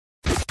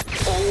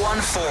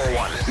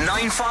0141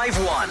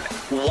 951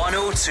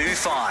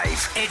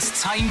 1025.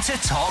 It's time to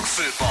talk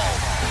football.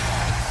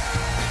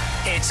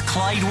 It's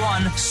Clyde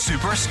One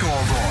Super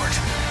Scoreboard.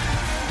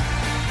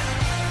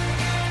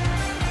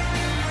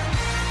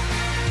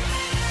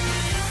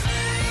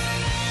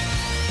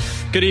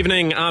 Good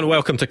evening and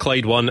welcome to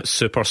Clyde One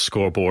Super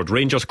Scoreboard.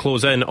 Rangers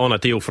close in on a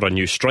deal for a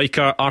new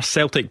striker. Are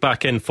Celtic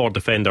back in for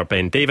defender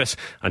Ben Davis?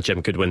 And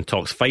Jim Goodwin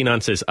talks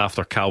finances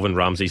after Calvin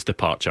Ramsey's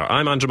departure.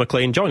 I'm Andrew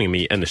McLean. Joining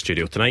me in the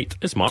studio tonight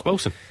is Mark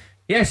Wilson.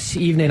 Yes,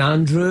 evening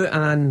Andrew,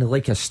 and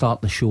like I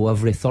start the show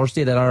every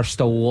Thursday, there are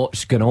still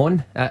lots going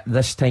on at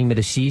this time of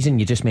the season.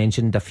 You just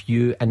mentioned a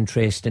few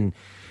interesting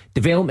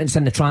developments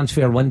in the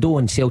transfer window,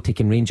 and Celtic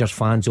and Rangers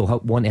fans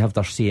will want to have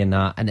their say in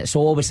that. And it's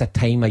always a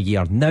time of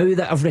year, now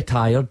that I've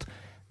retired,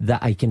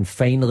 that I can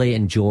finally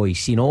enjoy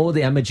seeing all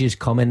the images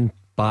coming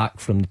back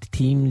from the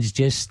teams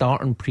just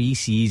starting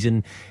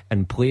pre-season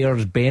and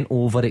players bent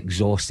over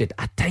exhausted.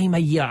 A time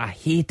of year I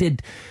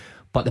hated,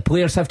 but the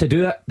players have to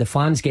do it. The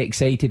fans get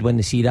excited when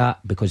they see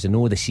that because they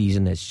know the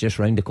season is just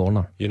round the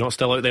corner. You're not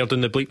still out there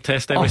doing the bleep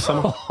test every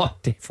summer?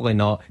 Definitely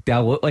not. Do I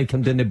look like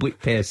I'm doing the bleep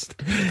test?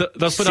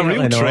 There's been a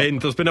real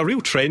trend. There's been a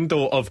real trend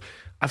though of,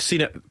 I've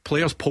seen it,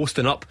 players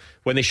posting up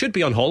when they should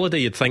be on holiday.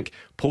 You'd think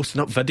posting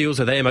up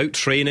videos of them out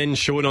training,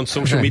 showing on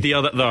social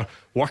media that they're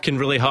working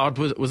really hard.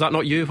 Was that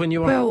not you when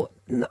you were? Well,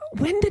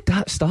 when did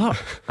that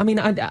start? I mean,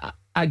 I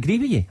agree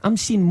with you. I'm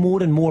seeing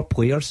more and more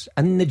players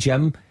in the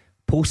gym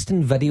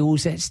posting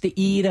videos. It's the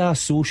era of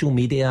social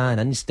media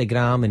and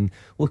Instagram, and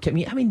look at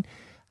me. I mean,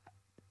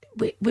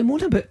 we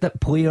moan about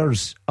that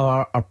players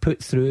are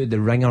put through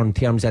the ringer in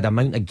terms of the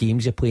amount of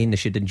games they play and they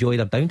should enjoy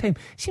their downtime.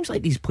 It seems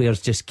like these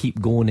players just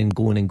keep going and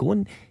going and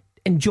going.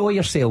 Enjoy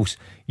yourselves.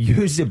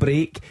 Use the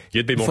break.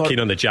 You'd be more keen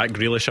on the Jack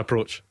Grealish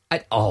approach.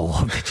 I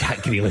love the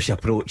Jack Grealish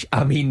approach.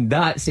 I mean,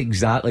 that's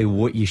exactly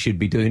what you should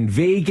be doing.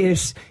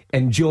 Vegas,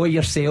 enjoy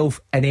yourself,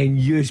 and then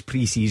use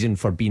pre-season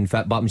for being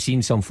fit. But I'm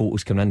seeing some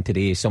photos coming in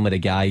today, some of the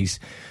guys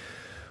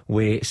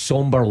with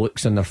sombre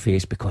looks on their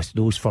face because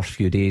those first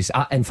few days.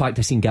 In fact,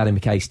 I seen Gary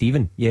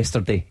Mackay-Steven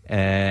yesterday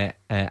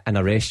in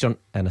a restaurant,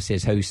 and I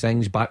says, how's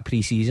things back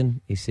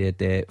pre-season? He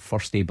said,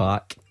 first day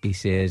back, he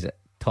says,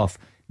 tough.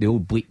 The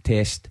old bleep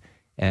test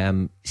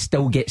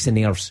still gets the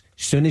nerves.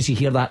 As soon as you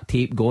hear that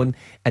tape going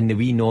and the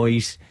wee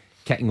noise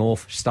kicking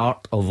off,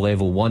 start of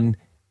level 1,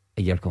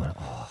 you're going,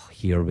 oh,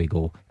 here we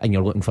go. And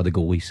you're looking for the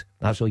goalies.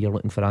 That's all you're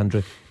looking for,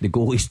 Andrew. The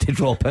goalies to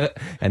drop it,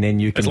 and then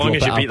you can drop it.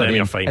 As long as you beat them,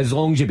 you're fine. As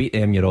long as you beat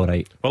them, you're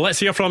alright. Well, let's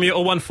hear from you.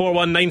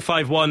 0141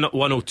 951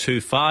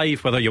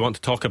 1025. Whether you want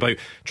to talk about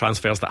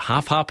transfers that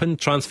have happened,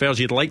 transfers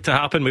you'd like to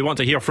happen, we want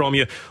to hear from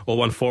you.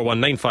 0141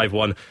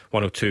 951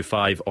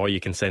 1025. Or you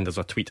can send us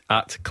a tweet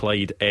at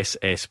Clyde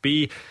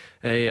SSB.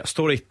 A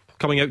story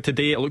coming out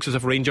today. It looks as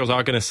if Rangers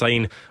are going to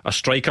sign a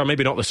striker.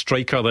 Maybe not the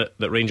striker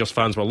that Rangers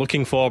fans were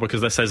looking for,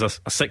 because this is a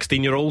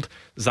 16-year-old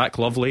Zach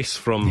Lovelace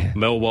from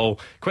Millwall.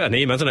 Quite a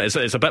name, isn't it?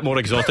 It's a bit more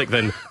exotic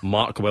than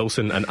Mark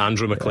Wilson and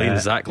Andrew McLean.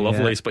 Zach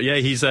Lovelace. But yeah,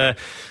 he's sort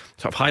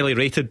of highly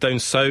rated down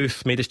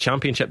south. Made his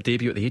championship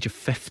debut at the age of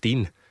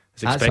 15.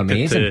 He's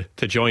expected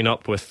to join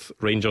up with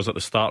Rangers at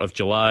the start of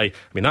July. I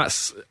mean,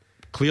 that's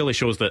clearly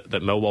shows that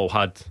Millwall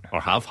had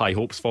or have high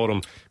hopes for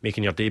him,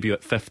 making your debut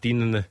at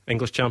 15 in the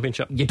English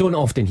Championship. You don't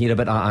often hear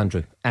about that,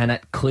 Andrew, and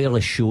it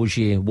clearly shows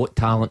you what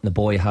talent the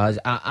boy has.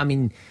 I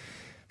mean,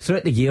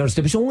 throughout the years,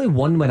 there was only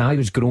one when I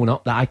was growing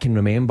up that I can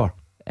remember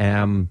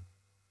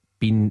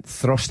being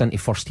thrust into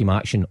first team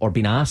action, or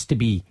being asked to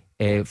be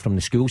from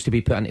the schools to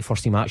be put into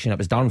first team action. It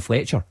was Darren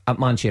Fletcher at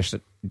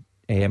Manchester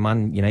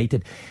Man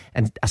United,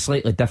 and a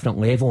slightly different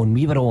level, and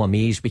we were all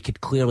amazed. We could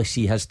clearly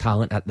see his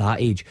talent at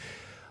that age.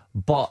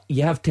 But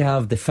you have to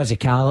have the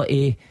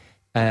physicality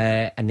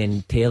and the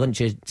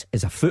intelligence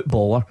as a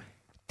footballer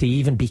to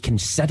even be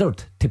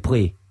considered to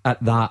play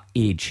at that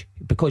age,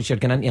 because you're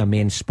going into a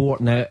men's sport.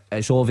 Now,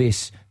 it's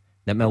obvious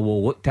that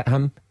Millwall looked at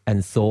him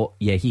and thought,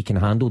 yeah, he can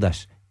handle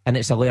this, and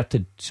it's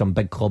alerted some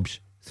big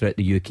clubs throughout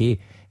the UK,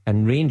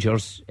 and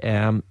Rangers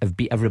have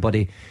beat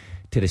everybody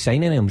to the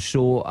signing of him.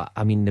 So,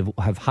 I mean, they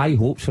have high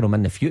hopes for him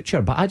in the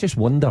future, but I just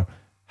wonder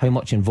how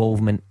much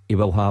involvement he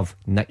will have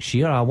next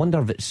year. I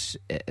wonder if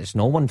it's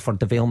not one for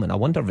development. I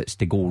wonder if it's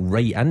to go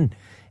right in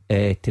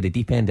to the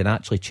deep end and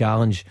actually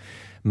challenge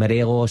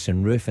Morelos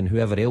and Roof and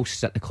whoever else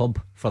is at the club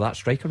for that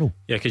striker role.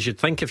 Yeah, because you'd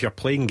think if you're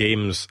playing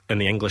games in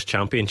the English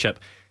Championship,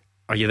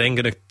 are you then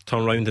going to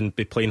turn around and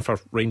be playing for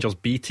Rangers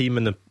B team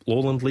in the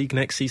Lowland League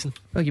next season?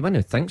 Well, you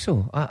wouldn't think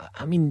so.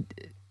 I mean,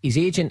 his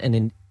agent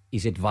and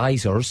his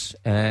advisors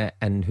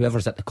and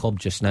whoever's at the club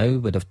just now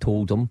would have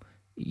told him,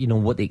 you know,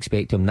 what they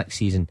expect of him next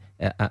season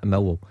at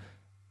Millwall.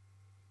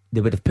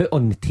 They would have put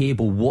on the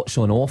table what's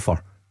on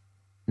offer.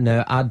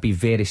 Now, I'd be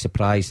very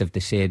surprised if they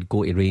said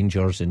go to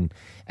Rangers and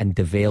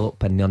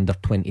develop in the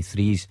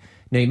under-23s.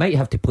 Now, he might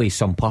have to play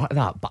some part of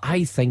that, but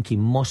I think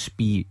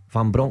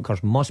Van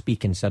Bronckhorst must be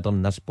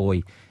considering this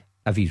boy,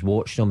 if he's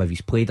watched him, if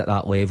he's played at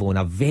that level in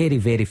a very,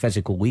 very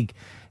physical league.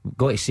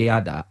 Got to say,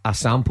 I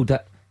sampled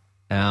it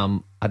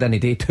I didn't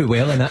do too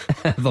well in it,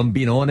 if I'm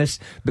being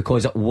honest,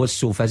 because it was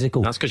so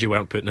physical. That's because you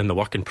weren't putting in the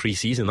work in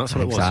pre-season. That's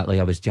what exactly.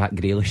 I was Jack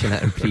Grealish in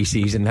it in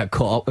pre-season. That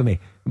caught up with me.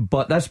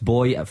 But this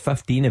boy at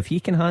 15, if he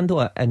can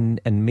handle it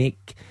and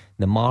make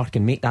the mark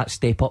and make that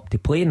step up to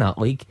play in that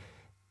league,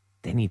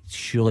 then he'd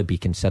surely be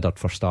considered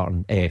for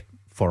starting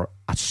for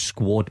a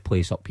squad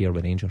place up here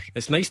with Rangers.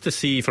 It's nice to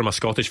see from a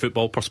Scottish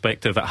football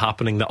perspective it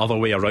happening the other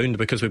way around,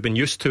 because we've been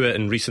used to it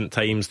in recent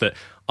times that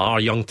our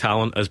young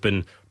talent has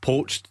been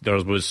poached.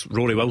 There was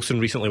Rory Wilson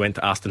recently went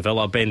to Aston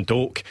Villa, Ben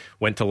Doak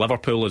went to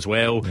Liverpool as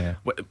well.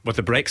 With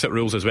the Brexit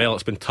rules as well,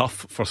 it's been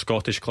tough for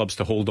Scottish clubs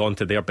to hold on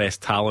to their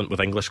best talent with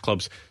English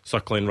clubs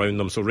circling around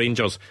them. So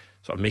Rangers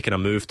sort of making a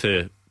move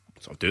to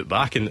sort of do it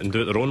back and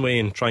do it their own way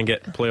and try and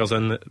get players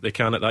in that they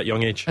can at that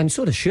young age. And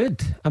so they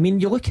should. I mean,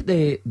 you look at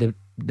the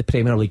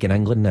Premier League in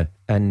England now,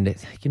 and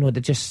you know,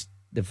 the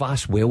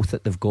vast wealth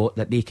that they've got,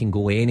 that they can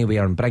go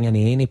anywhere and bring in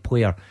any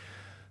player.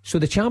 So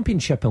the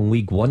Championship and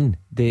League One,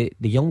 the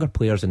younger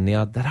players in there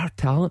are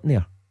talent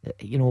there,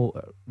 you know,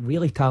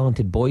 really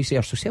talented boys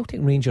there. So Celtic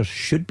and Rangers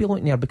should be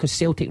looking there, because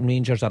Celtic and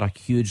Rangers are a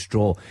huge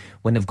draw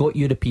when they've got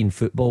European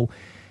football.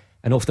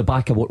 And off the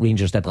back of what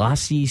Rangers did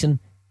last season,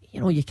 you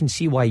know, you can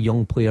see why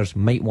young players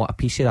might want a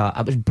piece of that.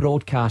 It was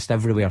broadcast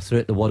everywhere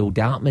throughout the world.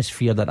 The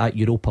atmosphere that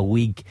Europa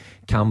League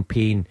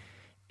campaign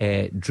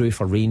drew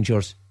for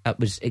Rangers, it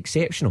was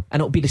exceptional. And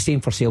it'll be the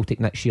same for Celtic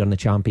next year in the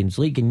Champions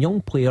League. And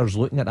young players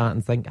looking at that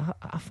and think,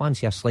 I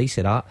fancy a slice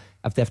of that.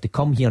 If they have to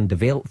come here and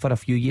develop for a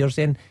few years,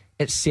 then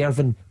it's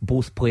serving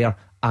both player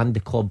and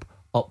the club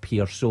up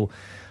here. So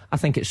I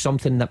think it's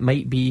something that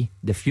might be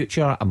the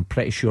future. I'm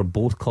pretty sure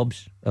both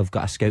clubs have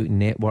got a scouting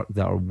network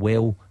that are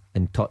well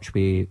in touch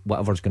with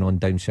whatever's going on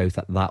down south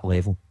at that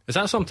level. Is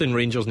that something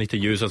Rangers need to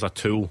use as a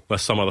tool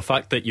this summer? The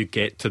fact that you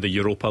get to the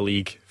Europa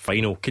League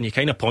final, can you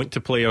kind of point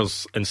to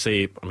players and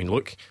say, I mean,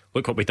 look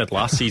what we did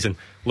last season,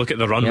 look at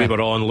the run we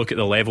were on, look at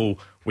the level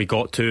we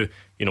got to,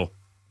 you know,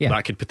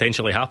 that could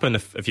potentially happen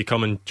if you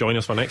come and join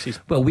us for next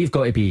season? Well, we've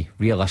got to be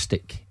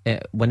realistic.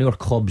 When our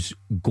clubs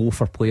go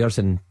for players,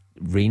 and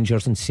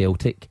Rangers and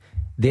Celtic,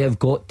 they have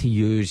got to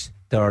use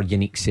their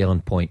unique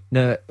selling point.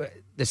 Now,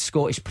 the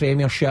Scottish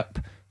Premiership,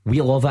 we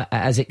love it,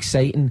 it is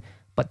exciting,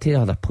 but to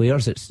other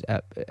players it's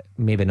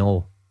maybe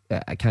no,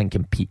 it can't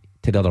compete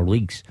to the other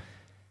leagues.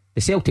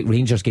 The Celtic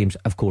Rangers games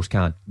of course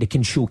can. They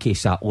can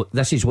showcase that, look,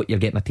 this is what you're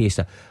getting a taste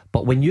of.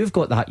 But when you've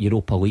got that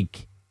Europa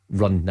League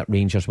run that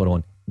Rangers were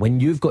on, when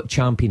you've got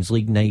Champions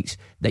League nights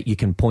that you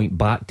can point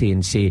back to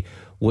and say,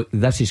 look,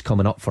 this is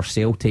coming up for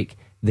Celtic,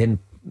 then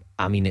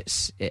I mean,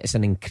 it's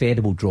an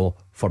incredible draw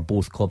for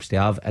both clubs to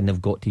have, and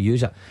they've got to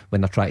use it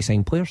when they're trying to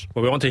sign players.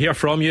 Well, we want to hear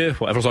from you,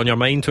 whatever's on your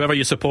mind, whoever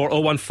you support.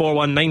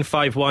 0141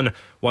 951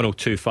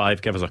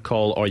 1025. Give us a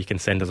call, or you can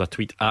send us a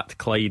tweet at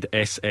Clyde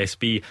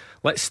SSB.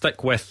 Let's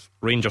stick with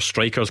Rangers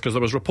strikers, because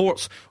there was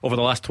reports over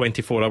the last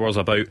 24 hours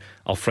about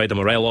Alfredo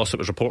Morelos. It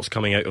was reports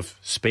coming out of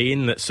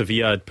Spain that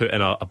Sevilla had put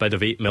in a bid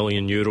of €8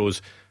 million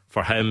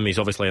for him. He's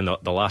obviously in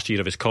the last year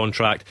of his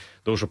contract.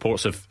 Those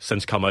reports have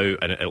since come out,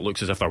 and it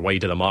looks as if they're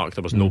wide of the mark.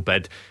 There was no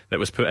bid that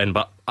was put in,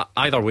 but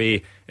either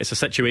way, it's a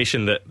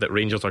situation that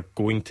Rangers are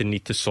going to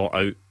need to sort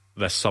out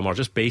this summer,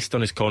 just based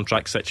on his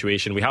contract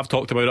situation. We have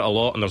talked about it a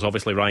lot, and there's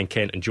obviously Ryan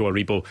Kent and Joe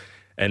Aribo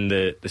in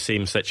the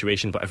same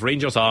situation. But if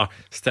Rangers are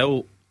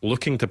still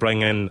looking to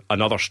bring in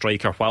another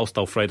striker whilst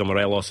Alfredo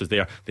Morelos is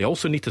there, they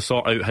also need to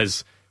sort out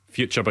his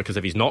future, because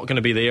if he's not going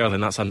to be there,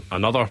 then that's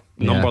another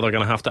number they're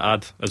going to have to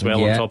add as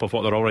well on top of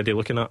what they're already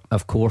looking at.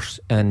 Of course,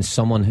 and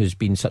someone who's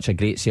been such a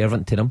great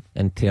servant to them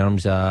in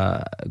terms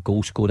of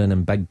goal scoring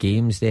in big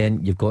games,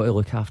 then you've got to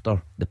look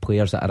after the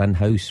players that are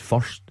in-house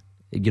first.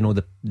 You know,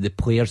 the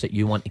players that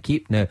you want to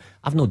keep. Now,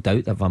 I've no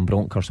doubt that Van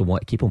Bronckhorst will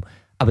want to keep him.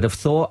 I would have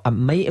thought it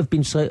might have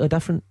been slightly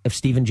different if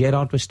Steven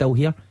Gerrard was still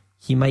here.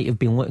 He might have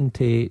been looking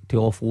to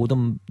offload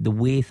him. The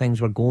way things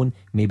were going,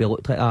 maybe it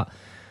looked like that.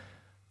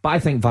 But I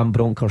think Van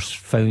Bronckhorst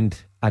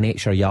found an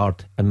extra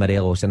yard in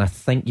Morelos, and I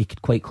think you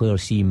could quite clearly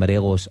see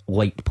Morelos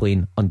liked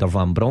playing under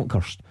Van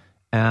Bronckhorst.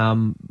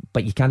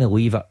 But you can't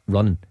leave it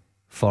run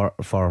for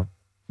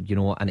you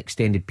know, an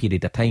extended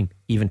period of time,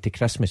 even to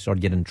Christmas, or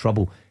you're in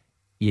trouble.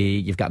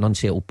 You've got an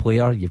unsettled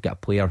player. You've got a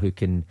player who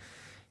can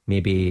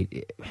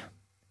maybe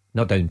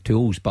not down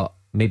tools, but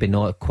maybe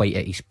not quite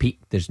at his peak.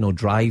 There's no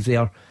drive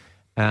there,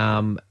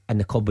 and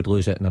the club would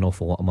lose it in an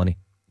awful lot of money.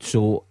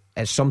 So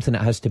it's something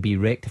that has to be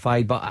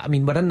rectified. But I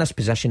mean, we're in this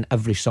position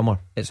every summer.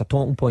 It's a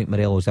talking point,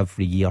 Morelos,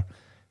 every year,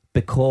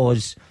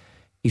 because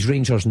he's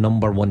Rangers'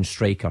 number one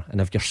striker, and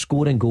if you're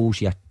scoring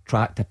goals, you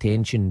attract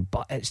attention.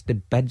 But it's the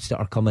bids that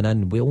are coming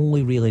in. We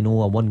only really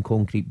know a one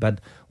concrete bid.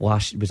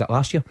 Was it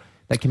last year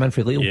that came in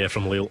for Lille? Yeah,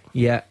 from Lille.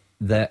 Yeah,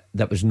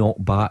 that was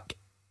knocked back.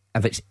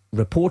 If it's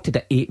reported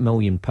at £8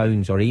 million or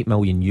 €8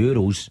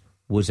 million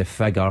was a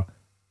figure,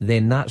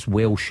 then that's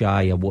well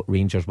shy of what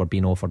Rangers were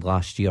being offered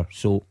last year.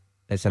 So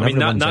it's in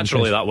everyone's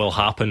naturally interest. that will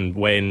happen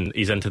when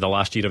he's into the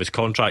last year of his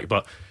contract,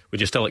 but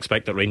would you still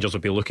expect that Rangers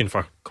would be looking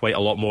for quite a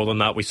lot more than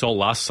that? We saw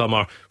last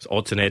summer,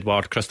 Odsonne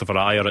Edouard, Christopher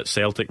Ajer at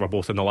Celtic were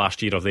both in the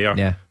last year of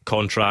their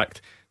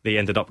contract. they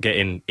ended up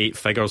getting 8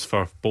 figures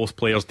for both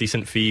players,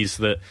 decent fees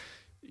that,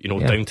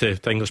 down to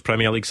English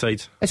Premier League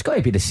sides. It's got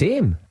to be the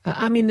same.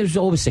 I mean, there's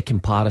always a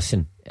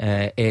comparison,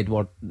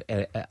 Edward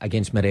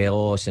against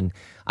Morelos, and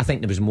I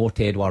think there was more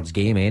to Edward's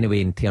game anyway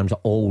in terms of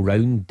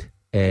all-round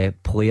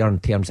player, in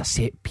terms of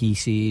set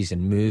pieces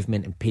and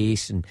movement and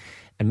pace, and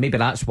maybe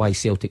that's why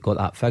Celtic got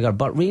that figure.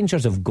 But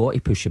Rangers have got to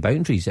push the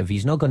boundaries. If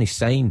he's not going to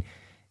sign,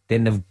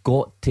 then they've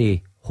got to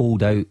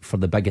hold out for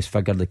the biggest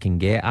figure they can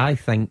get. I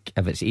think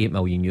if it's €8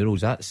 million,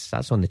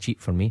 that's on the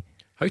cheap for me.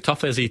 How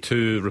tough is he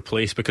to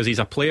replace? Because he's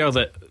a player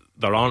that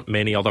there aren't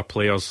many other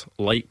players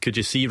like. Could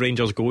you see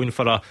Rangers going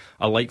for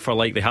a like for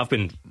like? They have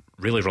been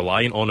really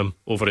reliant on him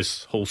over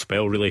his whole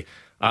spell, really,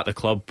 at the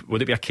club.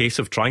 Would it be a case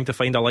of trying to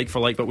find a like for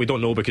like? But we don't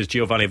know, because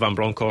Giovanni Van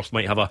Bronckhorst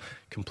might have a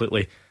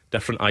completely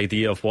different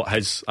idea of what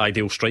his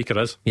ideal striker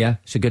is. Yeah,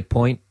 it's a good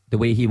point. The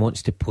way he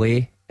wants to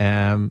play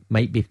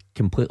might be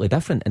completely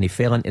different, and he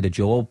fell into the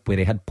job where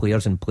he had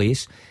players in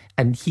place,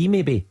 and he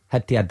maybe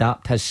had to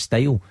adapt his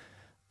style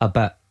a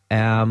bit,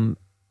 and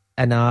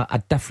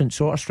a different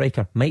sort of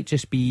striker might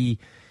just be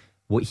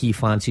what he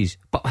fancies.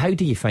 But how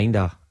do you find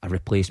a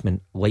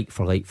replacement like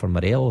for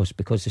Morelos?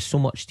 Because there's so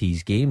much to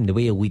his game, the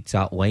way he leads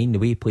that line, the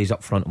way he plays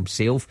up front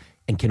himself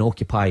and can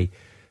occupy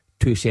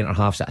 2 centre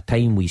halves at a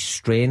time with his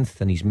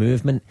strength and his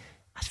movement.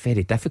 That's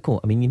very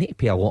difficult. I mean, you need to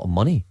pay a lot of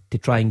money to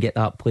try and get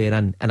that player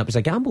in, and it was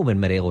a gamble when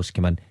Morelos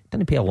came in.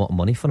 Didn't pay a lot of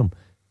money for him,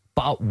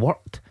 but it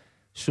worked.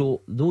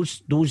 So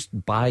those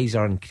buys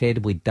are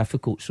incredibly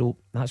difficult. So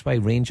that's why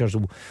Rangers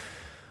will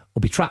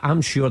be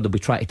I'm sure they'll be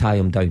trying to tie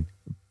him down,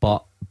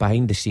 but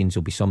behind the scenes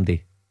there'll be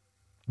somebody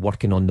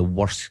working on the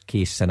worst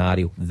case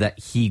scenario, that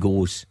he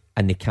goes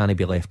and they can't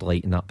be left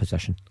light in that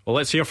position. Well,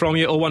 let's hear from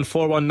you.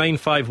 0141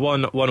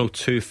 951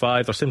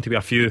 1025. There seem to be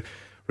a few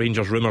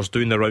Rangers rumours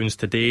doing the rounds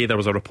today. There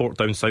was a report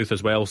down south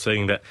as well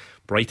saying that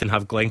Brighton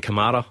have Glenn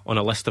Kamara on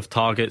a list of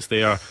targets.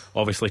 They are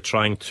obviously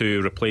trying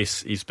to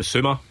replace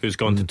Bissouma, who's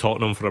gone to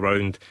Tottenham for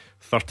around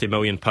 £30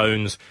 million.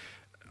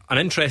 An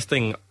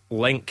interesting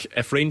link.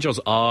 If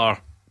Rangers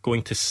are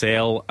going to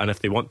sell, and if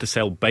they want to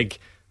sell big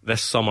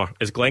this summer,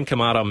 is Glenn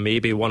Kamara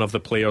maybe one of the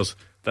players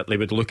that they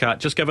would look at,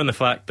 just given the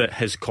fact that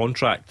his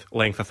contract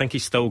length, I think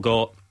he's still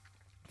got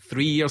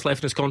 3 years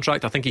left in his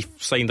contract. I think he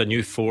signed a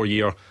new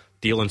 4-year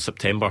deal in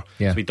September,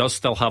 so he does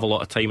still have a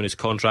lot of time in his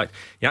contract.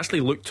 He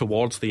actually looked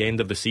towards the end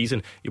of the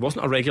season. He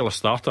wasn't a regular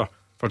starter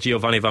for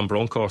Giovanni Van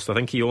Bronckhorst. I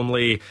think he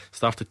only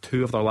started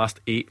 2 of their last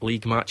 8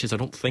 league matches. I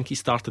don't think he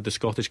started the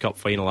Scottish Cup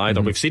final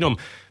either. We've seen him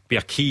be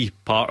a key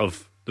part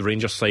of the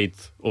Rangers side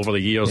over the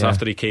years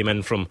after he came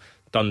in from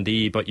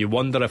Dundee, but you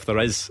wonder if there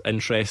is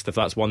interest, if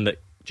that's one that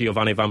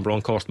Giovanni Van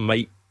Bronckhorst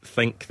might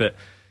think that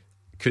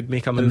could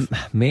make a move.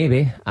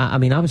 Maybe. I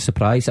mean, I was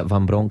surprised that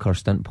Van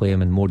Bronckhorst didn't play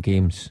him in more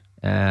games,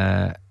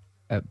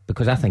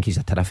 because I think he's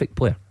a terrific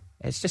player.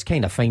 It's just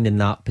kind of finding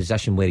that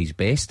position where he's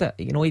best at.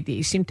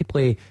 He seemed to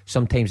play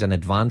sometimes an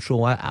advanced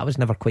role. I was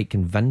never quite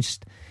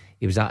convinced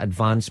he was that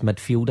advanced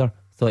midfielder.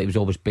 Thought he was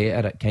always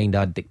better at kind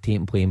of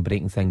dictating play and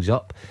breaking things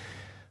up.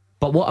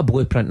 But what a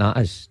blueprint that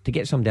is, to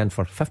get somebody in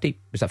for 50,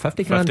 was it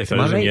 50 grand?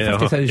 50,000, right? Yeah,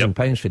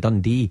 £50,000 for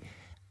Dundee.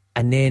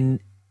 And then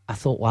I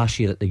thought last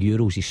year at the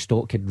Euros his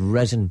stock had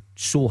risen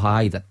so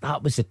high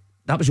that was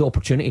the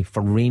opportunity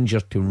for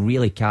Rangers to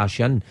really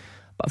cash in.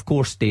 But of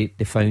course they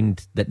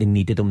found that they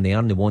needed him there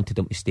and they wanted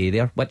him to stay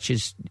there, which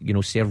is,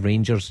 serve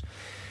Rangers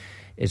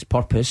his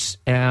purpose.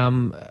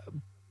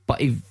 But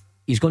if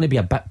he's going to be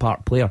a bit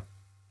part player,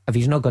 if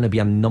he's not going to be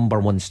a number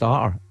one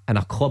starter and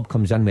a club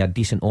comes in with a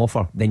decent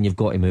offer, then you've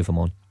got to move him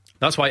on.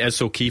 That's why it is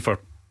so key for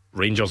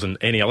Rangers and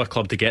any other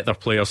club to get their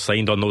players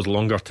signed on those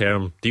longer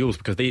term deals,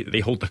 because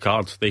they hold the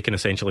cards. They can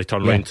essentially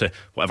turn around to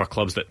whatever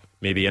clubs that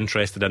may be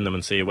interested in them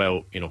and say,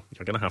 well, you're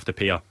going to have to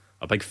pay a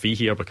big fee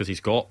here because he's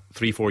got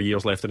 3-4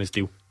 years left in his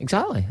deal.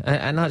 Exactly,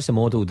 and that's the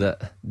model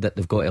that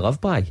they've got to live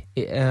by.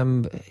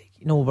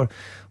 We're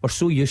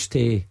so used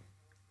to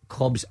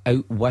clubs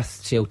out with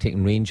Celtic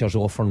and Rangers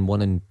offering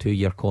 1 and 2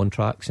 year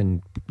contracts,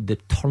 and the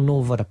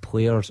turnover of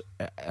players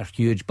are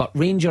huge. But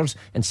Rangers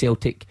and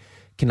Celtic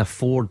can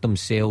afford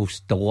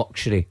themselves the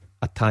luxury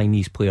of tying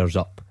these players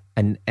up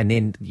and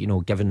then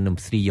giving them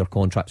 3 year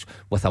contracts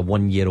with a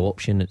 1 year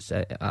option. It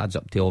adds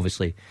up to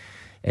obviously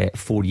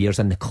 4 years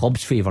in the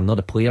club's favour, not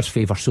the players'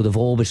 favour. So they've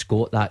always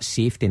got that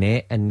safety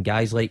net, and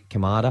guys like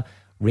Kamara,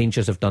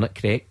 Rangers have done it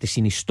correct. They've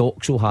seen his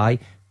stock so high,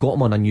 got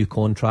him on a new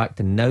contract,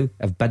 and now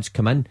if bids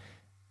come in,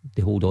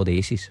 they hold all the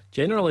aces.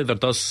 Generally there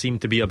does seem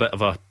to be a bit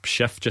of a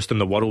shift just in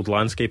the world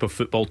landscape of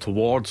football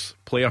towards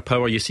player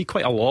power. You see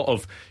quite a lot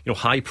of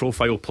high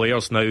profile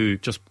players now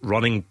just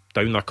running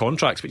down their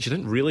contracts, which you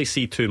didn't really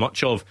see too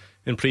much of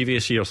in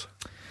previous years.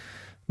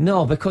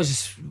 No,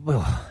 because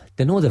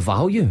they know the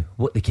value,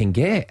 what they can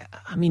get.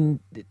 I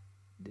mean,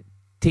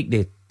 take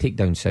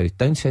down south.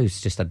 Down south is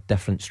just a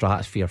different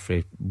stratosphere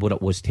for what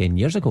it was 10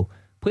 years ago.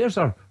 Players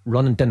are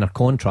running down their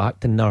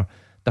contract and they're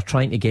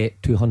trying to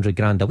get 200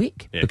 grand a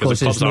week,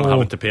 because the clubs aren't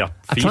having to pay a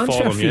fee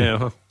for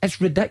them.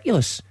 It's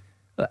ridiculous.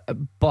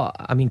 But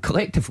I mean,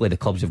 collectively the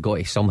clubs have got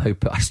to somehow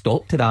put a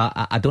stop to that.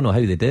 I don't know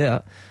how they do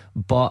it,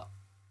 but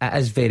it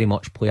is very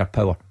much player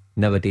power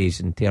nowadays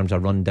in terms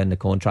of run down the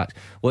contracts.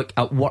 Look,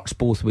 it works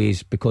both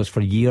ways, because for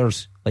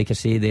years, like I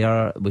say,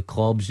 there with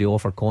clubs, they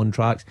offer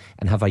contracts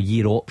and have a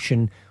year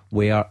option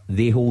where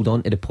they hold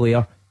on to the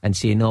player and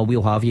say, no,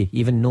 we'll have you,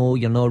 even though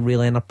you're not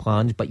really in our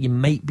plans, but you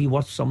might be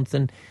worth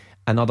something.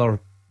 And other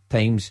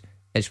times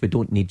it's, we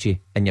don't need you,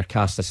 and you're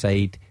cast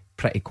aside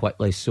pretty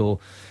quickly. So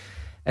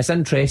it's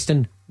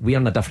interesting. We're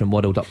in a different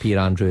world up here,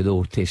 Andrew,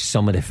 though, to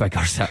some of the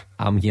figures that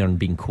I'm hearing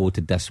being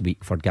quoted this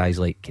week for guys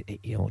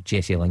like,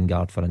 Jesse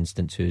Lingard, for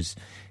instance, who's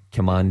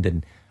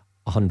commanding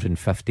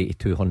 150 to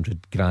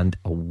 200 grand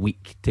a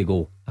week to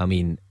go. I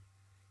mean,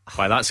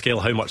 by that scale,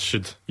 how much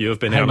should you have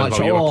been earning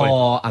while you were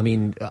playing? I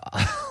mean,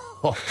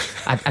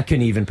 I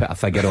couldn't even put a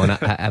figure on it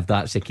if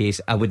that's the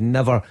case. I would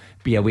never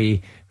be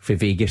away for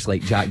Vegas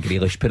like Jack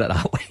Grealish, put it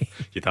that way.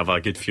 You'd have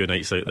a good few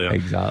nights out there.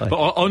 Exactly. But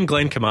on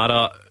Glenn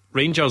Kamara,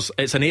 Rangers,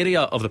 it's an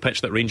area of the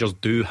pitch that Rangers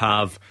do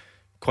have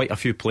quite a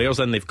few players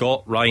in. They've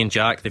got Ryan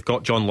Jack, they've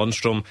got John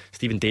Lundstrom,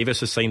 Stephen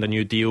Davis has signed a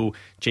new deal,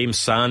 James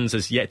Sands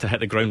is yet to hit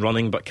the ground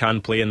running but can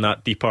play in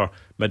that deeper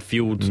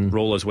midfield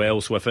role as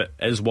well. So if it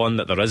is one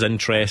that there is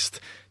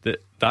interest,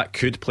 that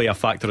could play a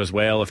factor as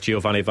well. If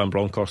Giovanni Van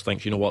Bronckhorst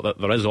thinks, you know what, that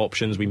there is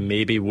options, we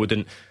maybe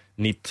wouldn't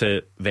need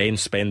to then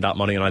spend that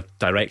money on a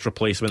direct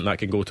replacement that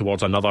can go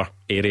towards another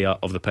area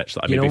of the pitch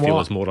that I maybe feel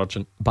is more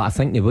urgent. But I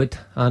think they would,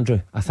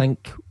 Andrew. I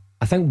think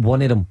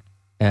one of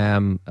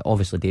them,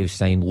 obviously Davis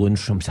signed,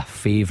 Lundstrom's a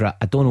favourite.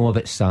 I don't know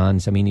about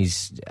Sands. I mean,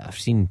 I've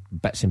seen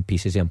bits and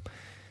pieces of him.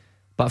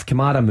 But if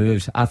Kamara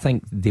moves, I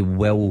think they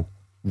will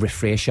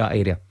refresh that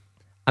area.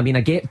 I mean,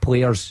 I get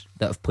players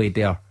that have played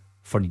there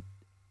for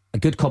a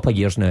good couple of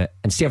years now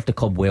and served the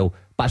club well,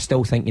 but I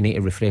still think you need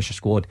to refresh a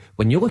squad.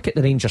 When you look at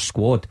the Rangers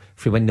squad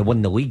for when they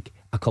won the league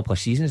a couple of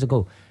seasons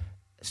ago,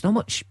 it's not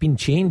much been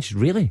changed,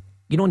 really.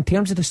 You know, in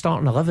terms of the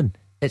starting 11,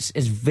 it's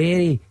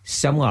very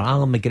similar.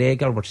 Alan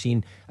McGregor, we're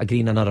seeing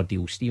agreeing another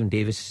deal. Stephen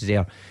Davis is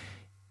there.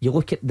 You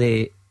look at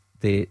the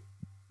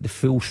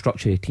full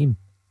structure of the team,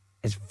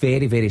 it's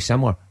very, very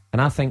similar.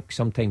 And I think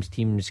sometimes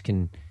teams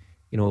can,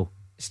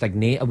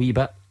 stagnate a wee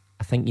bit.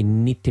 I think you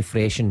need to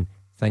freshen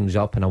things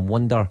up, and I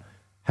wonder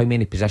how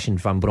many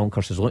positions Van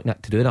Bronckhorst is looking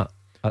at to do that.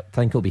 I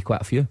think it'll be quite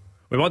a few.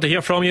 We want to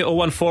hear from you.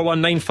 0141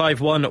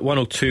 951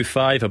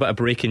 1025. A bit of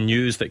breaking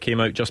news that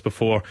came out just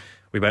before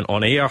we went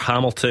on air.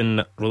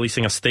 Hamilton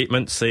releasing a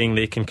statement saying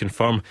they can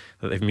confirm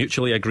that they've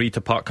mutually agreed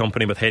to part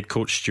company with head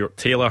coach Stuart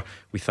Taylor.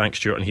 We thank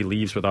Stuart and he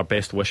leaves with our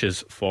best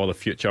wishes for the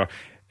future.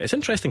 It's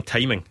interesting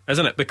timing,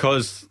 isn't it?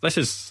 Because this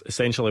is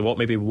essentially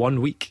maybe 1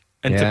 week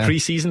into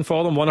pre-season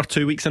for them, 1 or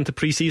 2 weeks into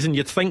pre-season.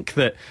 You'd think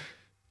that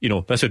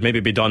this would maybe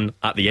be done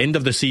at the end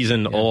of the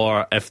season,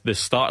 or if the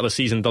start of the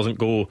season doesn't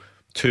go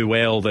too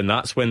well, then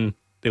that's when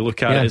they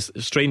look at it.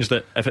 It's strange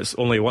that if it's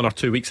only 1 or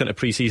 2 weeks into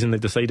pre-season, they've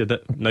decided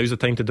that now's the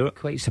time to do it.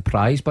 Quite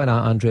surprised by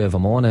that, Andrew, if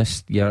I'm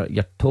honest. You're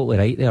totally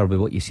right there with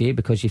what you say,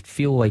 because you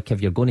feel like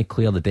if you're going to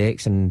clear the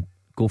decks and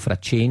go for a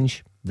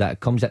change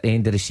that comes at the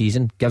end of the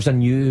season, gives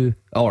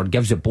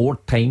the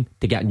board time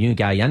to get a new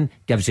guy in,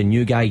 gives the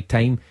new guy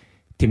time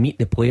to meet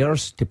the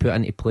players, to put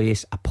into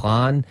place a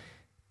plan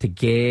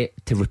to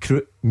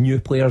recruit new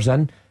players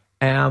in.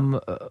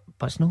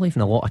 But it's not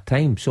even a lot of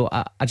time. So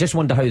I just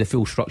wonder how the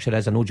full structure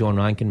is. I know John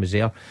Rankin was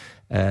there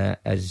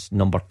as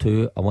number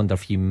 2. I wonder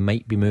if he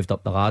might be moved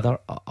up the ladder.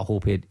 I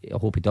hope he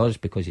does,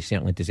 because he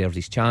certainly deserves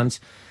his chance.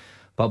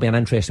 But it'll be an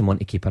interesting one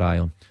to keep an eye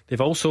on.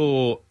 They've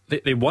also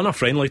they won a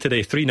friendly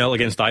today, 3-0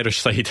 against Irish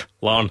side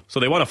Larne.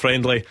 So they won a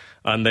friendly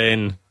and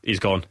then he's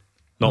gone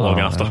not long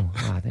after.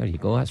 There you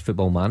go. That's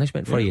football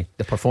management for you.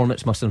 The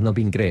performance must have not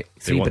been great.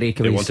 3 breakaways.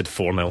 They wanted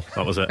 4-0.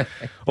 That was it.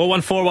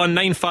 0141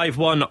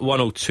 951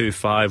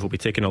 1025. We'll be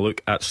taking a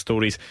look at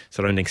stories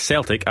surrounding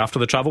Celtic after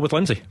the travel with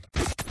Lindsay.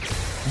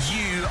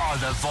 You are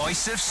the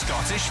voice of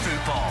Scottish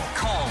football.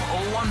 Call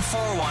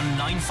 0141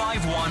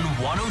 951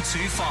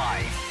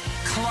 1025.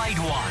 Clyde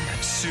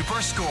One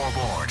Super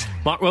Scoreboard.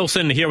 Mark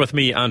Wilson here with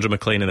me, Andrew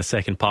McLean, in the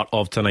second part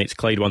of tonight's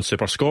Clyde One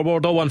Super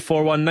Scoreboard.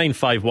 0141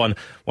 951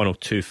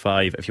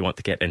 1025 if you want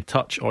to get in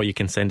touch, or you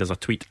can send us a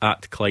tweet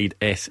at Clyde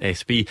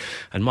SSB.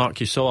 And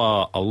Mark, you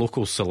saw a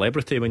local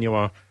celebrity when you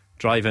were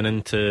driving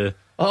into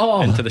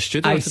the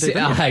studio today,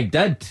 didn't you? I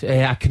did.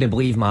 I couldn't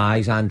believe my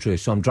eyes, Andrew.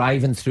 So I'm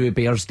driving through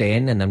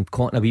Bearsden and I'm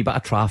caught in a wee bit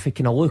of traffic,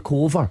 and I look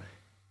over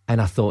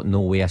and I thought,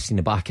 no way, I seen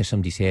the back of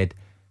somebody's head.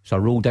 So I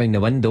roll down the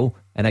window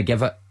and I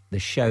give it the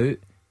shout,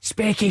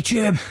 Specky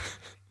Tube.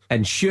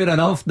 And sure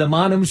enough, the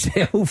man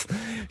himself,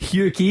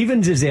 Hugh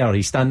Keevins, is there.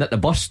 He's standing at the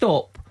bus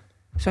stop.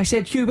 So I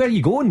said, Hugh, where are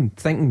you going?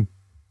 Thinking,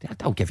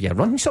 I'll give you a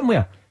run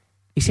somewhere.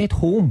 He said,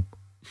 home.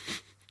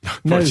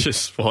 Now,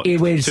 just what,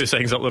 2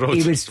 seconds up the road?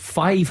 He was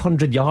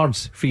 500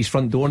 yards from his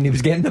front door and he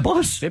was getting the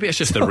bus. Maybe it's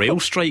just the rail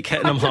strike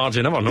hitting him hard.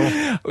 You never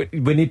know.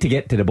 We need to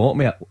get to the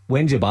bottom of it.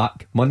 When's he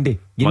back? Monday.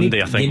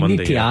 I think you Monday,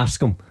 need to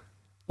ask him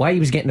Why he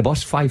was getting the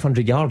bus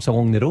 500 yards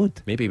along the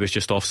road. Maybe he was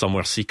just off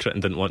somewhere secret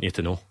and didn't want you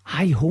to know.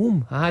 Aye,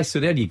 home. Aye, so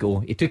there you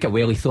go. He took it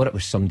well. He thought it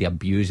was somebody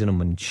abusing him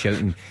and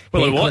shouting.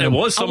 Well, it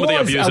was somebody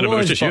abusing him. It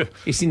was just you.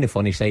 He seen the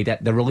funny side.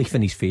 The relief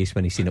in his face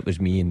when he seen it was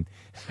me, and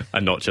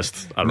not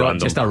just a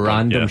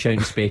random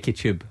shouting Specky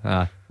Tube.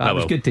 That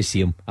was good to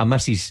see him. I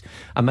miss his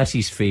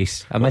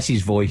face. I miss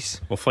his voice.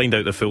 We'll find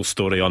out the full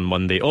story on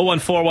Monday.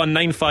 0141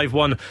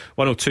 951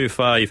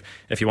 1025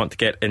 if you want to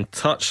get in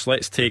touch.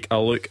 Let's take a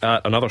look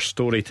at another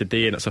story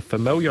today, and it's a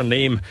familiar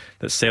name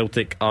that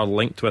Celtic are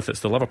linked with.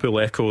 It's the Liverpool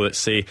Echo that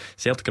say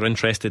Celtic are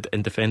interested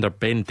in defender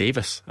Ben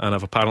Davies and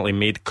have apparently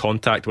made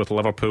contact with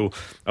Liverpool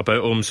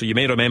about him. So you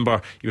may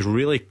remember he was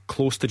really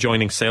close to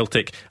joining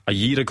Celtic a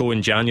year ago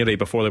in January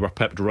before they were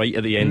pipped right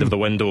at the end of the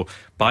window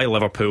by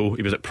Liverpool.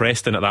 He was at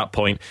Preston at that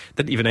point.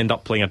 Didn't even end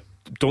up playing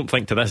don't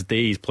think to this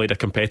day he's played a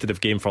competitive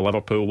game for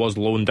Liverpool. Was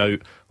loaned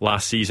out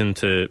last season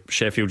to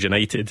Sheffield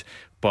United,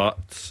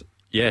 but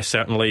yeah,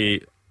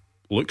 certainly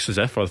looks as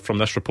if from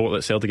this report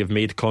that Celtic have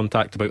made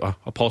contact about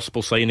a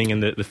possible signing,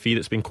 and the fee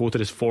that's been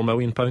quoted is £4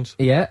 million.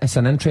 Yeah, it's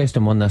an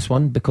interesting one, this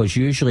one, because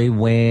usually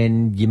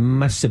when you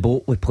miss the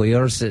boat with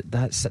players,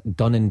 that's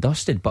done and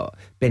dusted, but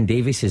Ben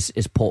Davies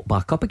is popped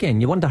back up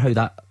again. You wonder how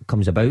that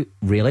comes about,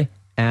 really.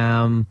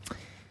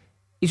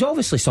 He's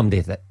obviously somebody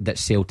that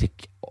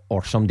Celtic,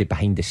 or somebody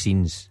behind the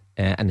scenes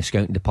in the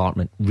scouting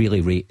department,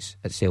 really rates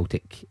at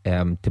Celtic,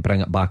 to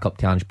bring it back up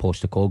to Ange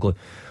Postecoglou.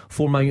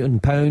 £4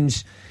 million,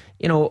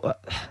 you know,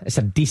 it's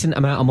a decent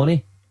amount of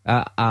money,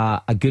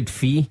 a good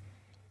fee.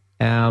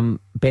 Ben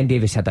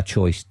Davies had a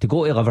choice to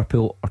go to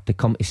Liverpool or to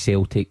come to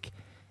Celtic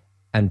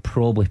and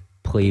probably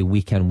play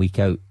week in, week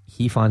out.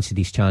 He fancied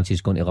his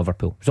chances going to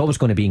Liverpool. It was always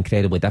going to be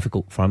incredibly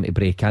difficult for him to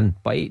break in,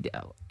 but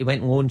he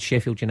went loan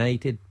Sheffield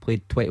United,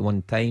 played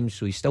 21 times,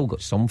 so he's still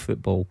got some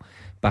football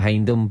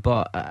behind him.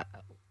 But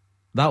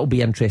that'll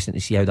be interesting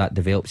to see how that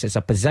develops. It's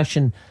a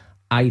position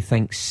I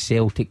think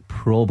Celtic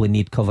probably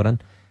need covering,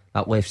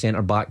 that left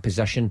centre back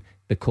position,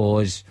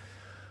 because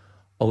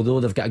although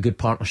they've got a good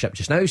partnership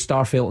just now,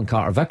 Starfelt and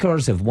Carter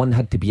Vickers, if one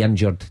had to be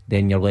injured,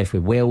 then you're left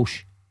with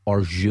Welsh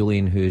or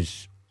Julian,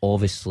 who's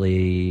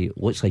obviously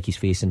looks like he's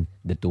facing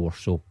the door.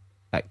 So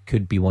that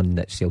could be one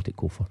that Celtic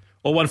go for.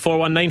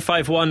 0141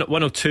 951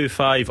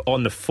 1025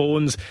 on the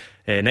phones.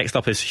 Next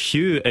up is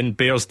Hugh in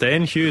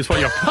Bearsden. Hugh,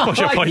 what's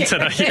your point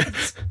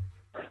tonight?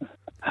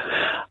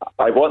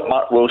 I want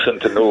Mark Wilson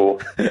to know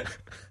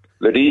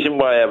the reason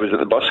why I was at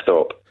the bus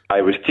stop.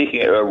 I was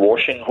taking our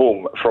washing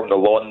home from the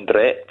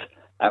laundrette,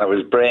 and I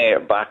was bringing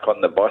it back on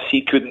the bus.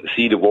 He couldn't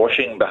see the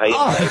washing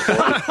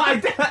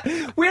behind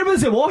me. Where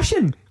was the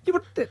washing? You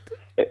were.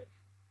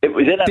 It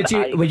was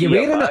in were you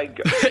wearing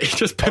bag. He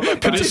just put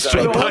it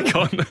straight back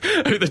on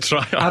out the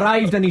dryer.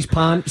 Arrived in his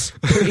pants,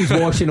 put his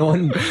washing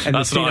on, and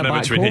that's not an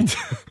image we need.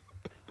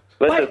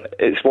 Listen,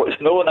 it's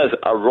what's known as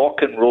a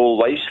rock and roll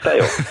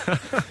lifestyle.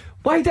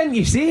 Why didn't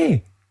you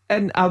say?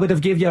 And I would have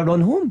gave you a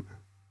run home.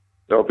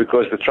 No,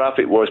 because the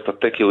traffic was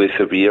particularly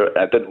severe, and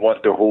I didn't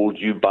want to hold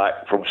you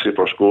back from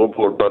Super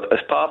Scoreboard. But as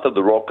part of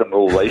the rock and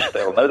roll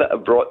lifestyle, now that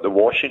I've brought the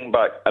washing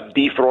back, I'm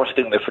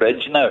defrosting the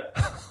fridge now.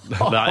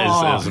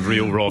 That is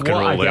real rock and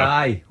roll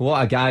there.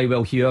 What a guy.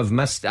 Well, Hugh,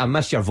 I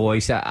missed your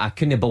voice. I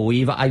couldn't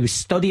believe it. I was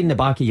studying the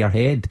back of your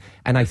head,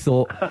 and I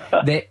thought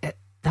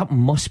that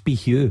must be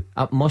Hugh.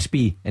 That must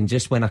be. And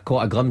just when I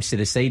caught a glimpse of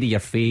the side of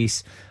your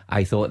face,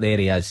 I thought, there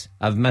he is.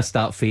 I've missed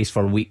that face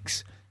for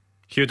weeks.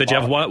 Hugh, did you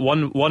have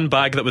one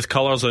bag that was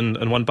colours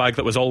and one bag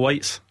that was all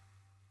whites?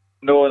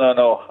 No.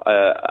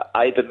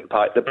 I didn't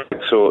pack the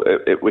bag, so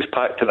it was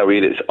packed in a way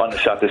that's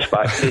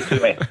unsatisfactory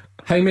to me.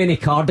 How many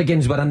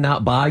cardigans were in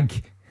that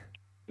bag?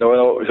 No,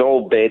 it was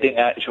all bedding,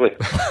 actually.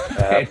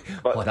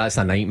 That's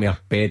a nightmare.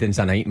 Bedding's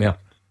a nightmare.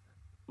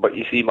 But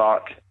you see,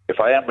 Mark,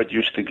 if I am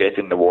reduced to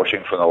getting the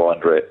washing from the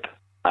laundrette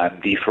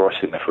and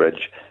defrosting the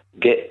fridge,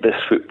 get this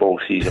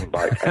football season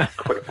back as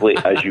quickly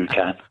as you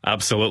can.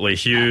 Absolutely.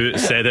 Hugh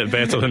said it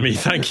better than me.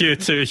 Thank you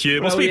to Hugh.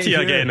 We'll speak to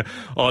you again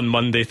on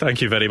Monday.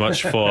 Thank you very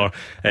much for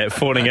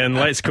phoning in.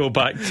 Let's go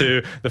back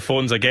to the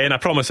phones again. I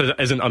promise it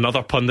isn't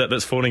another pundit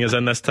that's phoning us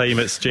in this time.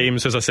 It's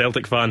James, who's a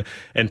Celtic fan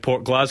in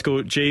Port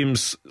Glasgow.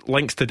 James,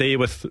 links today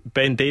with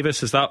Ben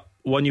Davies. Is that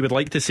one you would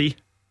like to see?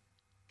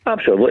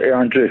 Absolutely,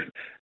 Andrew.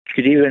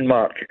 Good evening,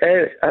 Mark.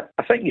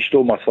 I think you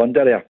stole my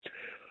thunder there.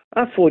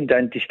 I phoned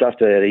in to start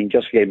the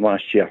Rangers game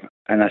last year,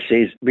 and I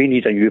says, we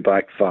need a new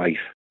back five.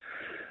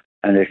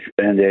 And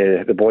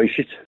the boys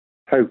said,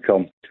 how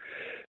come?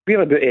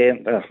 We're about to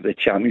enter the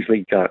Champions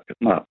League,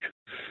 Mark.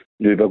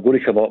 Now we're going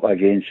to come up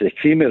against the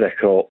cream of the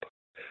crop.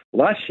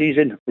 Last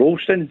season,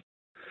 Ralston,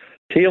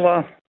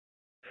 Taylor,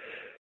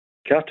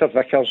 Carter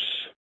Vickers,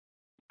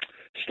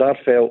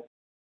 Starfelt,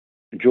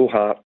 Joe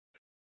Hart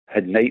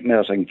had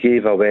nightmares and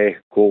gave away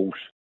goals,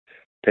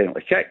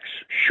 penalty kicks,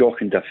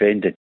 shocking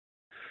defending.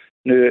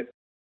 Now,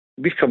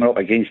 we're coming up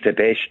against the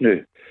best now.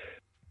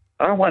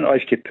 I want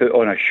us to put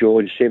on a show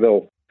and say,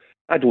 well,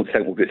 I don't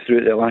think we'll get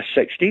through to the last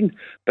 16,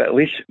 but at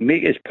least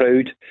make us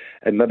proud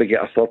and maybe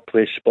get a third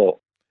place spot.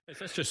 Is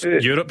this just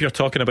Europe you're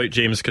talking about,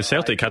 James? Because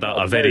Celtic had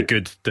a very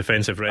good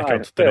defensive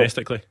record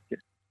domestically.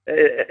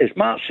 as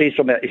Mark says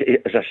something,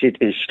 as I said,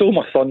 it stole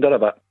my thunder a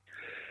bit.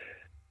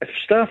 If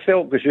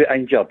Starfelt goes out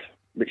injured,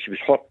 which was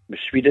hurt with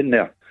Sweden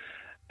there,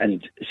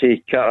 and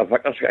say Carter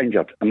Vickers got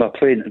injured, and we're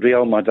playing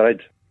Real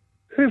Madrid,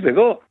 who have we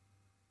got?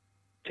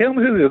 Tell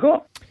me who we've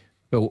got.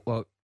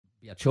 Well,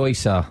 your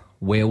choice of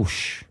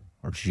Welsh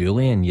or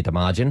Julian, you'd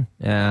imagine.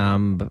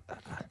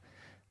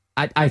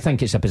 I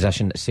think it's a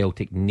position that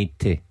Celtic need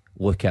to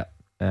look at.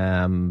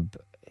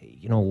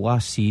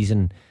 Last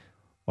season,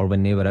 or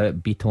when they were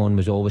out, Beaton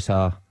was always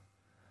a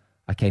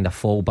kind of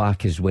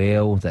fallback as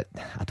well. That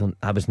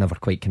I was never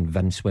quite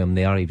convinced with him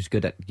there. He was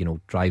good at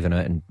driving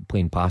out and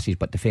playing passes,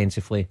 but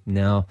defensively,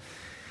 no.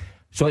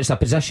 So it's a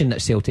position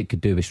that Celtic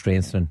could do with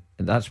strengthening,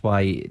 and that's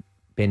why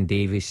Ben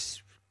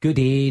Davies, good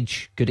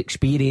age, good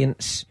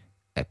experience.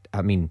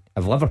 I mean,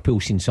 if Liverpool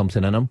seen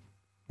something in him,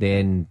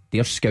 then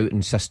their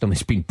scouting system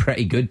has been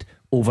pretty good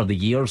over the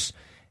years,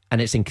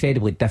 and it's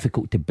incredibly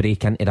difficult to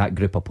break into that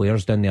group of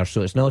players down there.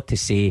 So it's not to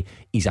say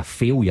he's a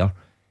failure,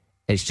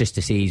 it's just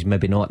to say he's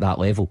maybe not at that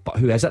level. But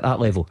who is at that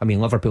level? I mean,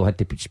 Liverpool had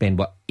to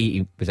spend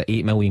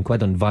 8 million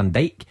quid on Van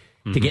Dijk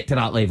to get to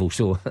that level,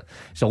 so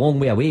it's a long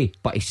way away,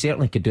 but he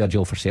certainly could do a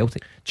job for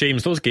Celtic.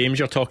 James, those games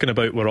you're talking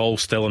about were all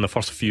still in the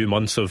first few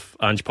months of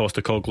Ange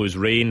Postecoglou's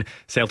reign.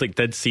 Celtic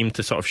did seem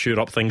to sort of shore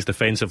up things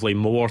defensively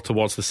more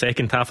towards the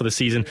second half of the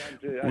season.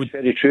 That's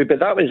very true, but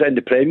that was in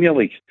the Premier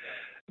League.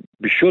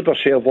 We showed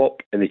ourselves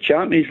up in the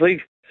Champions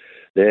League,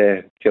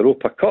 the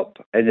Europa Cup,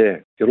 and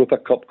the Europa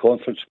Cup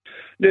Conference.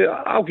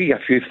 Now, I'll give you a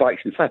few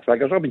facts and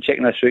figures. I've been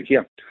checking this out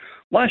here.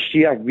 Last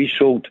year we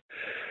sold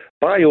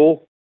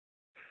Bayo,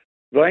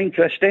 Ryan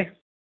Christie,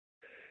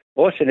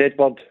 Austin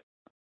Edward,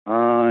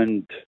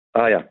 and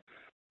Aya.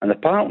 And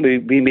apparently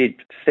we made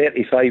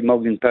 £35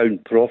 million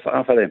profit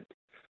off of them,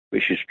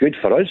 which is good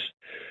for us.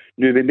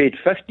 Now we made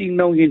 £15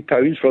 million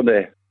from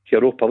the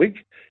Europa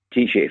League,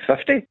 takes you to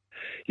 50.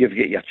 You've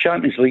got your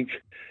Champions League,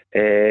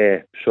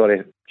 your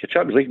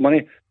Champions League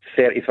money,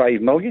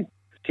 35 million,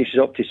 takes us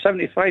up to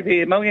 75,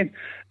 80 million,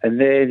 and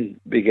then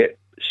we get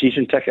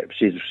season ticket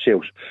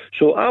sales.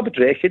 So I would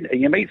reckon, and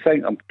you might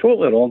think I'm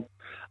totally wrong,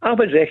 I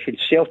would reckon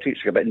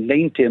Celtic's got about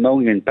 £90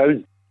 million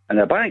in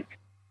the bank.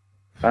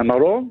 Am I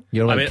wrong?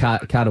 You're like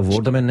Carol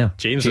Vorderman now.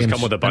 James has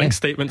come with the bank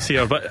statements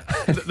here, but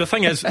the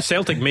thing is,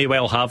 Celtic may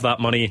well have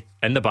that money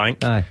in the bank,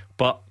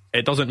 but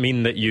it doesn't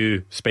mean that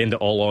you spend it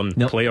all on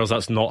players.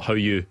 That's not how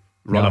you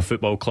run a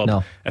football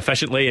club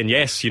efficiently. And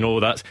yes,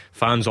 that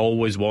fans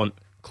always want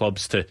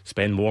clubs to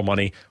spend more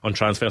money on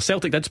transfers.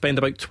 Celtic did spend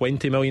about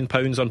 £20 million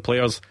on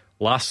players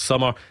last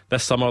summer.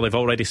 This summer they've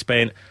already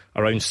spent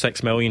around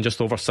 6 million,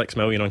 just over 6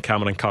 million on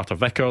Cameron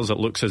Carter-Vickers. It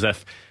looks as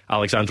if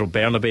Alexandro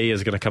Bernabei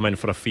is going to come in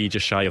for a fee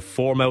just shy of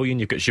 4 million.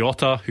 You've got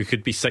Jota, who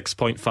could be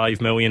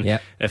 6.5 million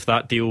if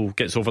that deal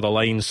gets over the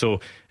line.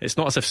 So it's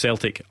not as if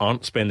Celtic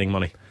aren't spending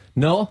money.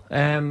 No,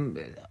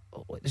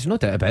 there's no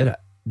doubt about it.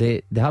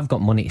 They have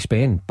got money to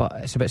spend, but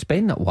it's about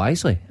spending it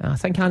wisely. I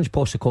think Ange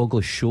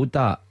Postecoglou showed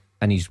that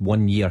in his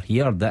 1 year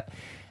here, that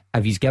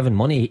if he's given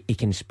money, he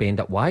can spend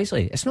it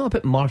wisely. It's not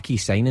about marquee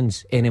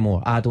signings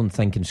anymore, I don't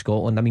think, in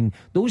Scotland. I mean,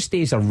 those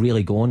days are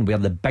really gone, where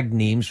the big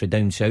names from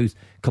down south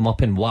come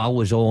up and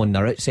wow is on.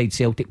 They're outside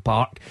Celtic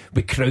Park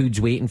with crowds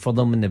waiting for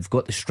them, and they've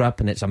got the strip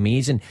and it's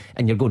amazing,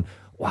 and you're going,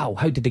 wow,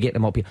 how did they get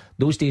them up here?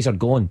 Those days are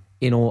gone.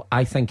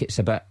 I think it's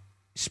about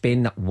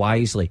spending it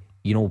wisely,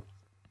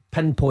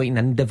 pinpointing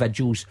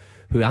individuals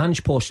who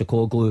Ange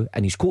Postecoglou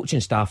and his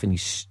coaching staff and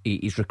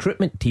his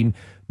recruitment team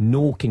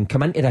know can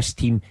come into this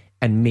team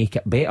and make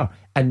it better.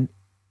 And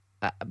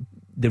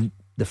the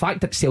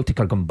fact that Celtic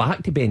are going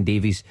back to Ben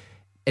Davies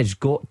has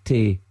got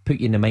to put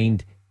you in the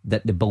mind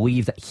that they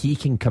believe that he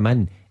can come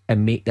in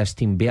and make this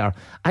team better.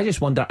 I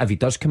just wonder if he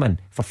does come in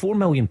for £4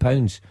 million,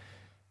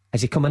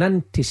 is he coming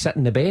in to sit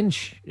on the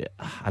bench?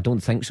 I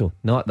don't think so.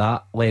 Not at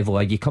that level.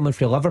 Are you coming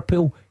from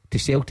Liverpool to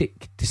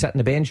Celtic to sit on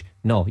the bench?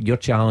 No, you're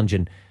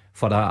challenging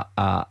for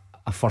a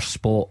first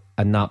spot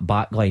in that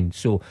back line.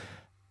 So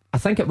I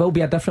think it will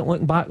be a different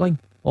looking back line,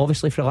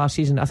 obviously, for last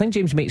season. I think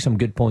James makes some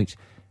good points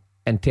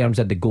in terms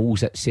of the goals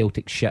that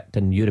Celtic shipped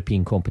in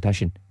European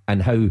competition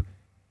and how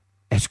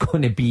it's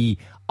going to be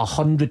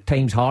 100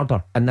 times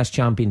harder in this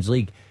Champions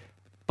League.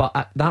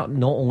 But that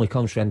not only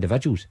comes from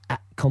individuals, it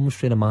comes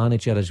from the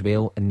manager as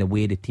well and the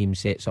way the team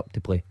sets up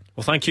to play.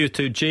 Well, thank you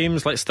to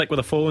James. Let's stick with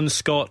the phones.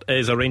 Scott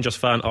is a Rangers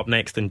fan up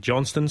next in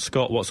Johnston.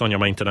 Scott, what's on your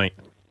mind tonight?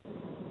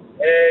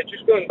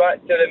 Just going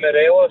back to the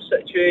Morelos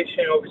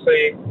situation,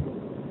 obviously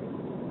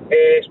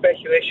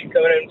speculation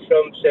coming in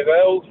from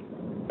Seville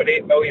for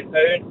 £8 million.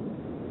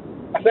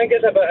 I think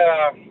it's a bit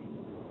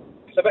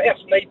of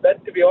a snide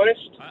bid, to be honest.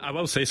 I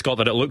will say, Scott,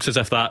 that it looks as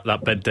if that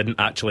bid didn't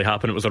actually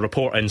happen. It was a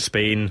report in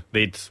Spain.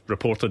 They'd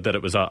reported that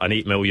it was an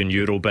 €8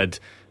 million bid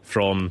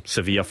from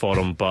Sevilla for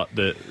him, but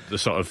the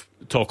sort of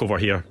talk over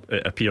here,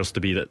 it appears to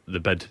be that the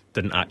bid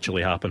didn't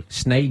actually happen.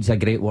 Snide's a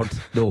great word,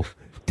 though,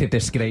 to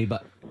describe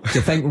it. Do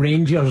you think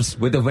Rangers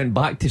would have went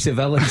back to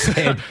Seville and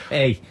said,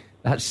 hey,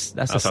 that's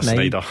a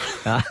snide?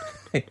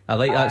 I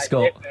like that,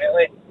 Scott.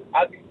 Definitely.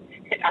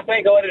 I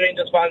think a lot of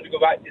Rangers fans would go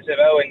back to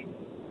Seville and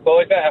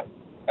close it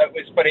if it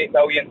was for £8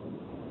 million.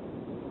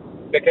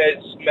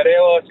 because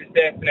Morelos is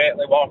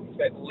definitely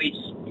worth at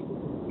least,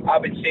 I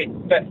would say,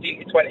 15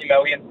 to 20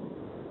 million.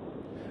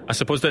 I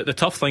suppose that the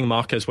tough thing,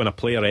 Mark, is when a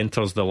player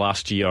enters the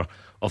last year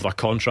of their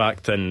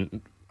contract,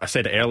 and I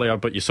said it earlier,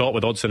 but you saw it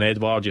with Odsonne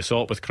Edouard, you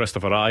saw it with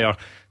Christopher Ajer.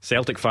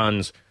 Celtic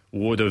fans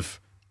would have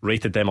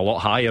rated them a lot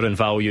higher in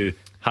value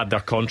had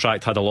their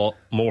contract had a lot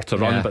more to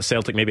run, but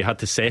Celtic maybe had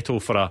to settle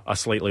for a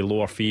slightly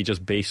lower fee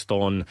just based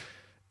on,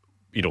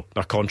 you know,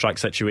 their contract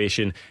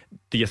situation.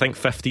 Do you think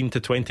 15 to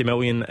 20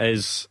 million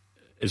is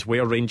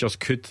where Rangers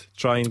could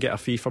try and get a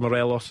fee for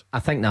Morelos? I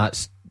think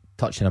that's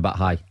touching a bit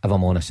high, if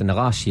I'm honest. In the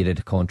last year of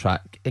the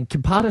contract, in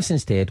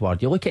comparisons to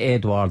Edouard, you look at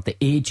Edouard, the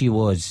age he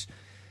was,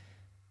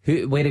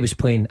 where he was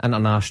playing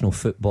international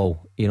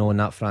football, you know, in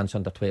that France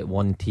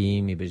under-21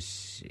 team, he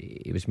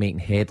was making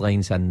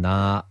headlines in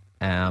that.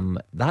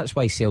 That's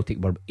why Celtic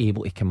were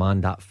able to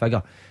command that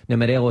figure. Now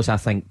Morelos, I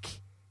think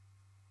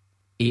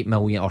 8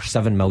 million or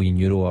 7 million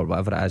euro or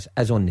whatever it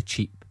is on the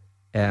cheap.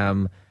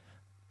 But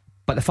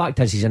the fact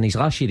is, he's in his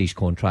last year of his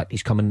contract.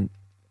 He's coming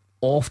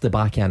off the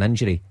back of an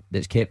injury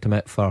that's kept him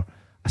out for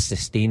a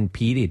sustained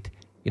period.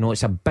 You know,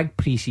 it's a big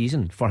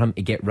pre-season for him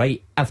to get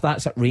right, if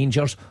that's at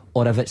Rangers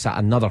or if it's at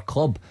another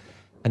club.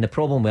 And the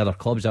problem with other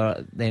clubs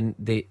are then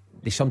they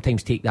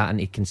sometimes take that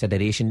into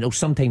consideration. They'll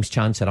sometimes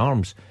chance their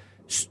arms.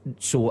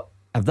 So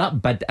if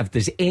that bid, if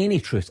there's any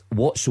truth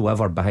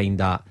whatsoever behind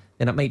that,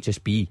 then it might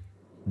just be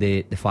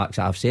the facts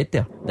that I've said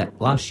there, that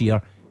last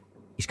year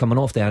he's coming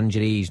off the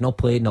injury, he's not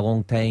played in a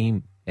long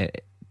time,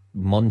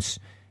 months,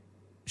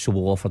 so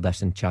we'll offer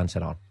this and chance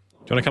their arm.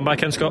 Do you want to come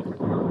back in, Scott?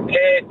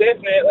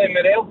 Definitely.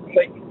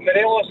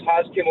 Morelos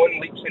has come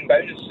on leaps and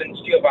bounds since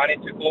Giovanni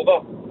took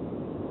over.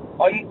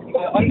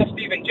 Under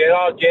Steven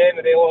Gerrard,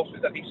 Morelos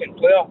was a decent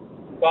player,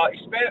 but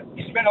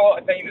he spent a lot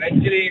of time in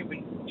injury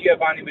when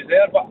Giovanni was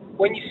there. But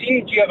when you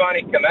seen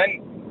Giovanni come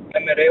in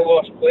and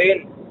Morelos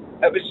playing,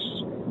 it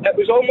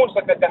was almost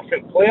like a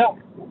different player.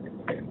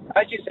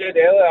 As you said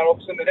earlier,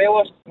 obviously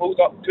Morelos holds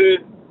up two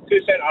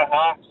centre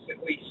halves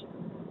at least.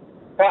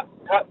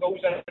 Tap goals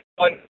in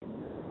front.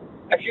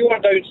 If you were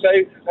down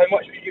south, how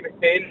much would you be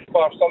paying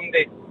for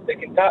somebody that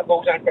can tap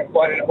goals in for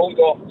fun and hold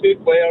off two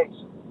players?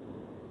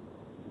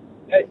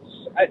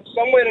 It's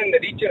somewhere in the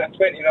region of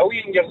 20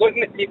 million. You're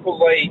looking at people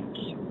like,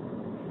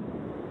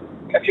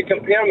 if you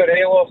compare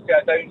Morelos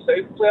to a down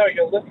south player,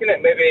 you're looking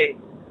at maybe.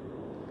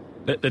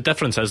 The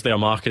difference is there,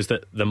 Mark, is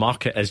that the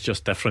market is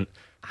just different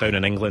down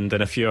in England.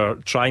 And if you're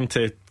trying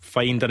to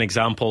find an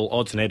example,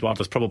 Odsonne Edouard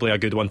is probably a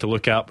good one to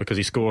look at because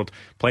he scored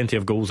plenty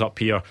of goals up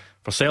here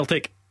for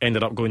Celtic,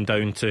 ended up going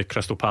down to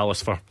Crystal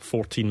Palace for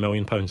 £14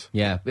 million.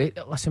 Yeah,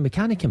 listen, we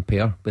can't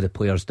compare with the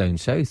players down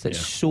south.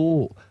 It's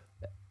so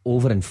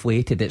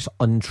overinflated, it's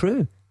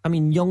untrue. I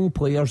mean, young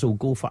players will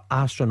go for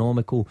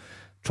astronomical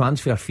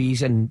transfer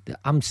fees, and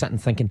I'm sitting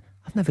thinking,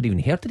 I've never even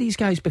heard of these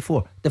guys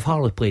before. They've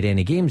hardly played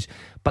any games.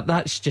 But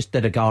that's just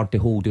the regard to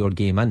hold your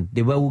game in.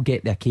 They will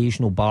get the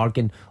occasional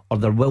bargain, or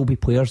there will be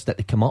players that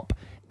they come up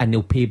and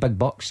they'll pay big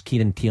bucks.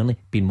 Kieran Tierney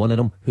being one of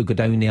them, who go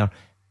down there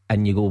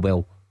and you go,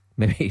 well,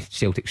 maybe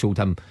Celtic sold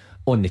him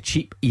on the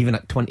cheap, even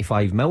at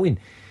 25 million.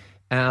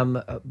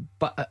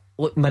 But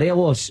look,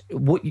 Morelos,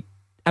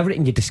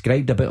 everything you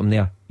described about him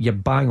there, you're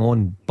bang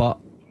on. But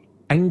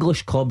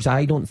English clubs,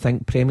 I don't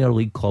think Premier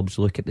League clubs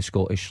look at the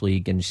Scottish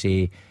League and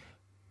say,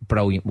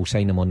 brilliant, we'll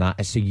sign him on that.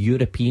 It's a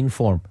European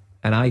form,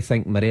 and I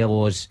think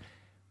Morelos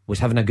was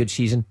having a good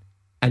season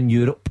in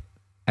Europe,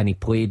 and he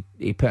put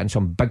in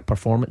some big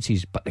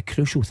performances, but the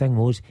crucial thing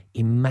was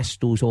he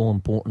missed those all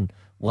important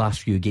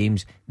last few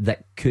games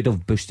that could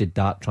have boosted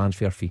that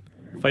transfer fee.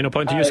 Final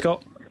point to you,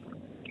 Scott.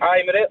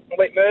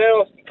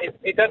 Morelos,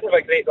 he did have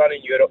a great run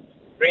in Europe.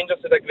 Rangers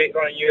had a great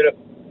run in Europe.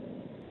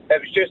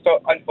 It was just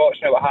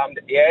unfortunate what happened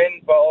at the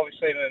end, but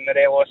obviously with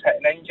Morelos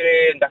hitting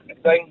injury and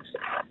different things.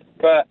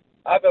 But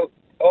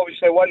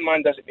obviously one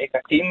man doesn't make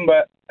a team,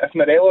 but if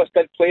Morelos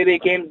did play the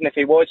games and if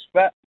he was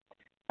fit,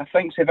 I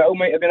think Seville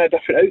might have been a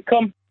different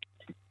outcome.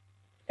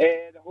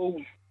 The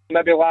whole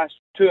maybe last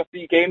 2 or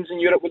 3 games in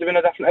Europe would have been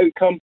a different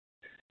outcome.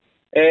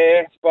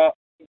 But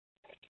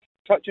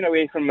touching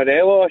away from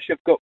Morelos,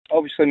 you've got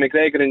obviously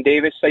McGregor and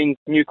Davis signed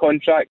new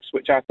contracts,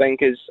 which I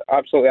think is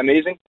absolutely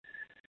amazing.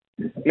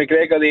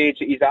 McGregor, the age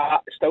that he's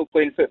at, still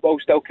playing football,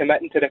 still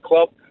committing to the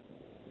club.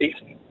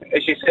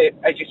 As you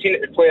seen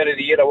at the Player of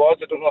the Year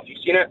awards, I don't know if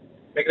you've seen it,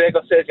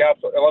 McGregor says he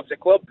absolutely loves the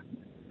club,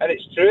 and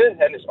it's true,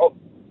 and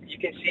you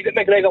can see that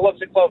McGregor loves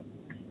the club.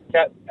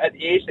 At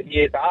the age that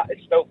he is at,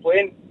 he's still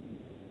playing.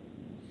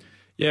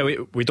 Yeah,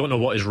 we don't know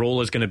what his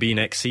role is going to be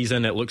next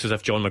season. It looks as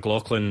if John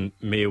McLaughlin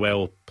may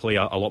well play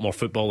a lot more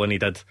football than he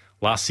did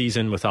last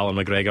season, with Alan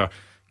McGregor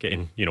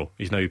getting,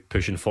 he's now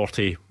pushing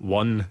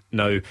 41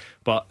 now.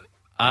 But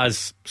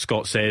as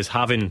Scott says,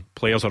 having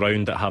players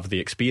around that have the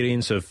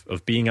experience of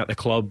being at the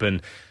club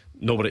and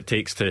know what it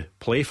takes to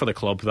play for the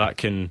club, that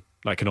can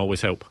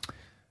always help.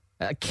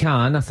 It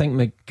can. I think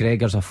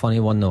McGregor's a funny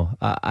one though.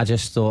 I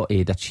just thought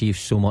he'd achieved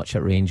so much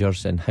at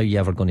Rangers, and how you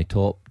ever going to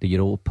top the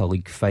Europa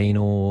League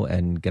final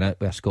and get out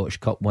with a Scottish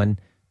Cup win?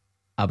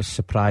 I was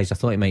surprised. I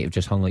thought he might have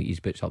just hung like his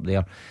boots up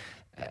there,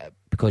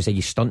 because are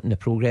you stunting the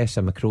progress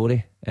of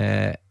McCrory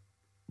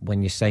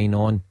when you sign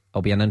on?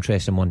 It'll be an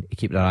interesting one to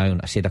keep their eye on.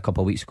 I said a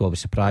couple of weeks ago I was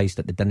surprised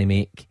that they didn't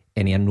make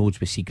any inroads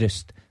with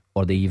Siegrist,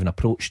 or they even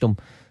approached them.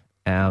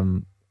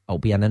 It'll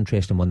be an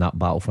interesting one, that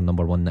battle for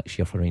number one next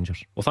year for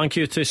Rangers. Well, thank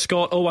you to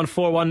Scott.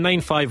 0141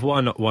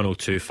 951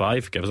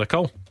 1025. Give us a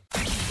call.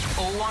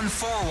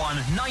 0141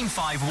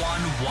 951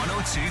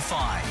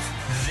 1025.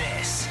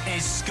 This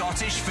is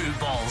Scottish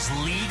football's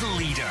league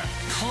leader,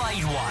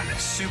 Clyde One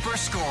Super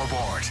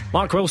Scoreboard.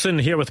 Mark Wilson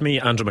here with me,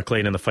 Andrew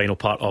McLean, in the final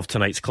part of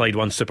tonight's Clyde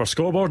One Super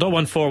Scoreboard.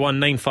 0141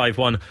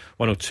 951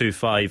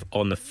 1025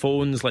 on the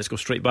phones. Let's go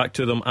straight back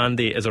to them.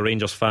 Andy is a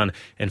Rangers fan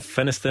in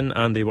Finniston.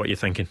 Andy, what are you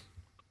thinking?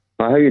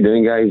 How you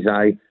doing, guys?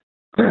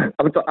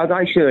 I'd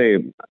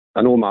actually,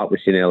 I know Mark was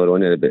saying earlier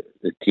on about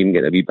the team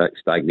getting a wee bit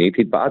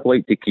stagnated, but I'd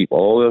like to keep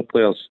all our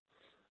players.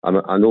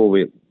 I know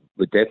we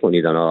definitely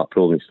need another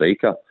proven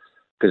striker,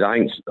 because I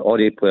think all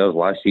the players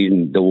last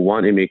season, they will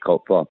want to make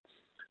up for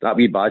that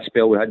wee bad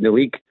spell we had in the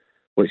league,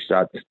 which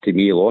to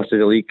me lost to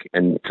the league,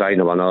 and trying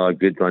to have another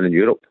good run in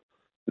Europe.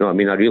 You know what I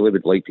mean? I really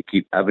would like to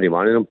keep every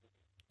one of them.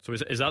 So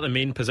is that the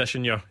main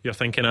position you're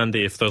thinking,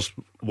 Andy? If there's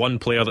one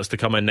player that's to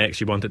come in next,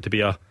 you want it to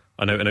be an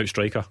out-and-out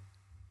striker?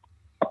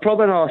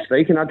 Probably another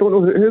striker. I don't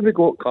know who we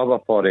got cover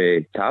for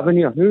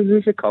Tavernier.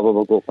 Who's the cover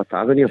we'll go for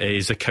Tavernier?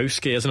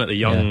 Zakowski, isn't it? The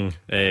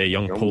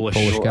young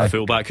Polish guy.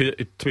 fullback who,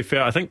 to be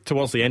fair, I think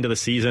towards the end of the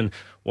season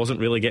wasn't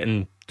really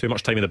getting too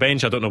much time on the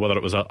bench. I don't know whether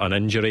it was an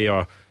injury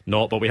or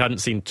not, but we hadn't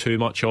seen too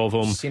much of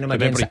him. Seen him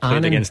Remember, against he played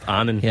Annan. against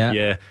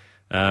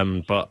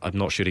Annan, but I'm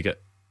not sure he got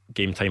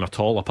game time at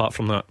all apart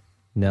from that.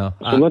 No.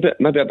 So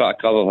maybe a bit of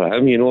cover for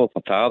him,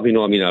 for Tav, I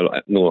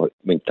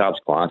mean, Tav's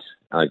class,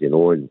 as you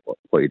know, and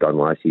what he done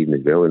last season as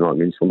well, you know what I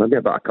mean? So maybe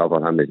a bit of cover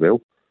for him as well.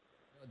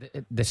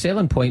 The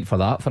selling point for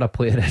that for a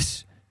player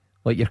is,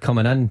 like, you're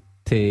coming in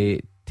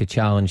to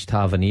challenge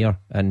Tavernier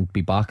and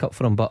be backup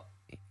for him, but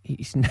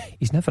he's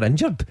never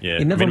injured. Yeah,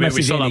 he never misses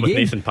we saw any that with game.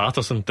 Nathan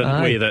Patterson,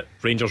 didn't we? That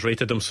Rangers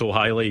rated him so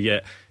highly,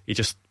 yet he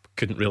just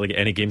couldn't really get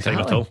any game time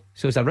at all.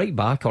 So as a right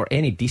back, or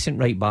any decent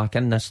right back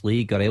in this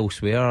league or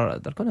elsewhere,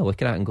 they're going to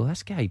look at it and go,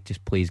 this guy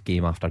just plays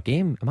game after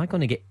game. Am I going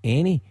to get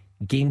any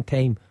game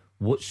time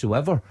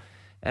whatsoever?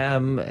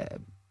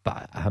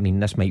 But I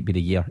mean, this might be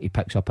the year he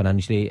picks up an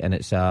injury and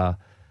it's a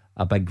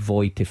big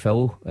void to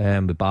fill,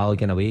 with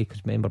Balogun away,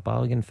 because remember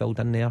Balogun filled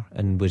in there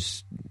and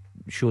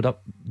showed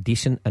up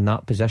decent in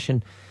that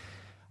position.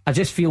 I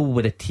just feel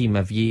with a team,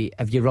 if you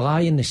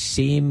rely on the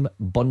same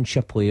bunch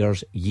of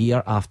players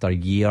year after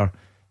year,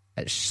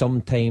 it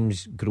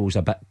sometimes grows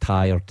a bit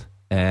tired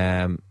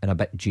and a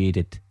bit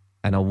jaded.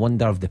 And I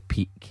wonder if the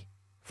peak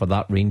for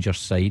that Rangers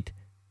side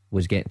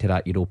was getting to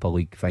that Europa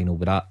League final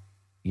with that,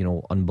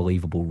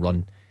 unbelievable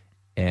run.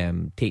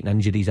 Taking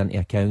injuries into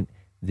account,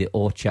 they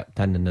all chipped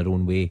in their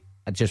own way.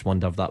 I just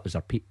wonder if that was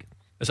their peak.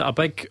 Is it a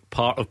big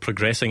part of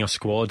progressing a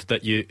squad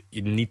that you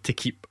need to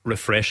keep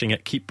refreshing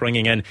it, keep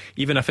bringing in,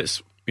 even if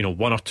it's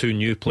one or two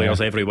new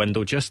players every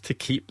window, just to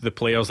keep the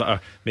players that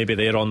are maybe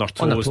there on their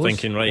toes,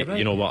 thinking, right,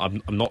 you know what,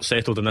 I'm not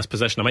settled in this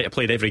position. I might have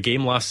played every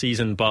game last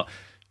season, but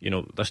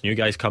this new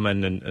guy's come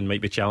in and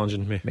might be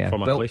challenging me for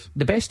my place.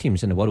 The best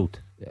teams in the world,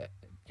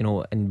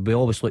 and we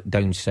always look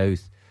down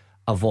south,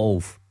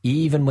 evolve.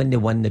 Even when they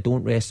win, they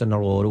don't rest on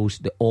their laurels.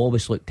 They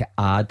always look to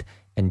add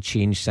and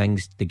change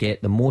things to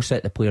get the most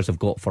out the players have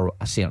got for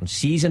a certain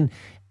season,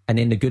 and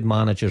then the good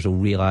managers will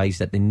realise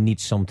that they need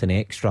something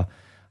extra.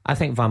 I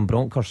think Van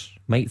Bronckhorst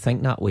might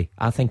think that way.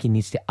 I think he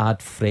needs to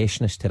add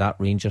freshness to that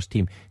Rangers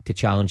team to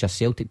challenge a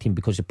Celtic team,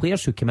 because the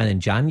players who come in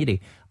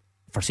January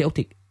for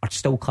Celtic are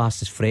still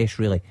classed as fresh,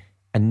 really,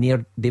 and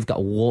they've got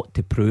a lot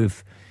to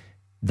prove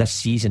this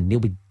season. They'll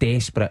be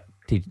desperate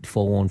to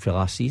follow on for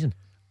last season.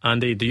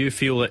 Andy, do you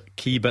feel that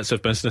key bits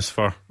of business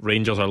for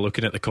Rangers are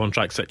looking at the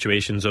contract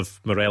situations of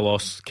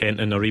Morelos,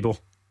 Kent and Aribo?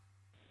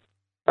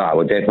 They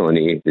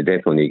definitely need to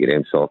get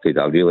them sorted.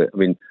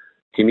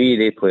 To me,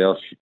 they players,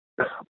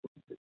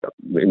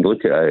 when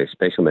look at it,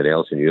 especially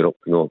Morelos in Europe,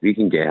 if we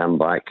can get him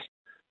back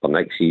for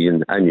next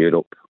season in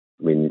Europe,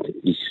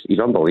 he's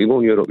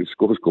unbelievable in Europe. He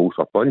scores goals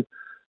for fun.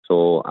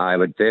 So I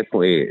would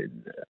definitely,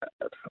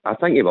 I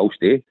think he will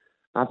stay.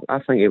 I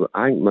think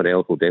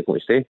Morelos will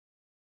definitely stay.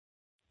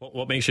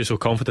 What makes you so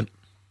confident?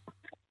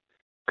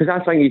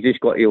 Because I think he's just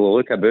got to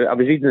look about. I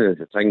was reading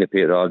the thing the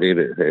paper the other day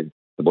about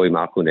the boy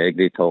Marco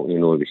Negri talking,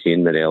 he was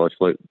saying Morelos,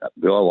 look,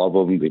 we all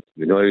love him,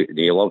 we know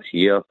he loves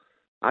here.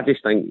 I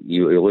just think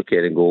you look at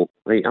it and go,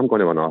 right, I'm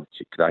going to win a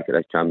crack at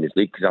this Champions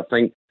League, because I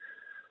think,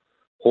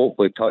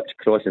 hopefully,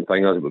 crossing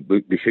fingers,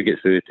 we should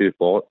get through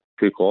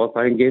two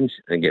qualifying games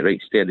and get right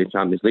steady in the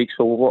Champions League.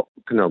 So what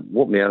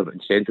more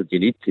incentive do you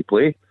need to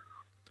play?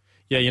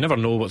 Yeah, you never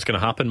know what's going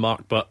to happen,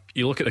 Mark, but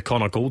you look at the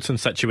Connor Goldson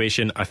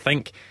situation, I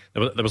think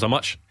there was a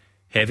much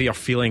heavier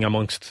feeling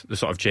amongst the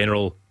sort of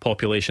general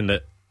population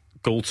that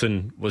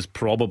Goldson was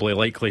probably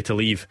likely to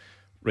leave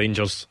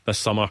Rangers this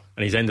summer,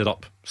 and he's ended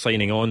up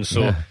signing on,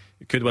 so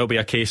it could well be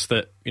a case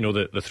that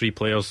the three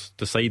players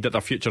decide that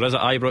their future is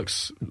at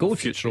Ibrox.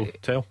 Future will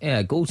tell.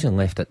 Yeah, Goldson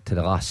left it to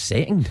the last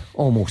second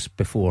almost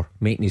before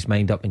making his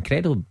mind up.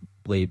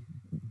 Incredibly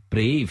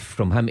brave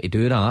from him to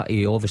do that.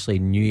 He obviously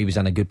knew he was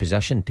in a good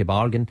position to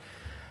bargain.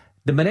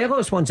 The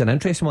Morelos one's an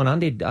interesting one.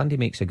 Andy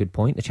makes a good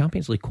point. The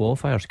Champions League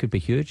qualifiers could be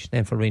huge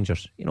then for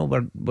Rangers. You know,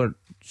 we're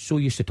so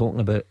used to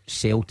talking about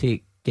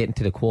Celtic getting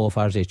to the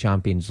qualifiers of the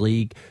Champions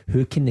League.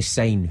 Who can they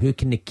sign? Who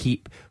can they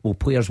keep? Will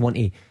players want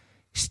to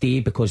stay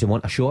because they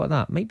want a shot at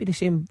that? Might be the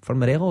same for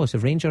Morelos.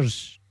 If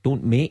Rangers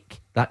don't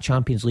make that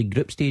Champions League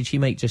group stage, he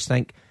might just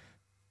think,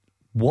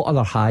 what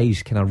other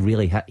highs can I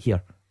really hit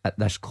here at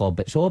this club?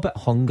 It's all about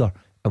hunger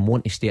and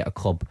want to stay at a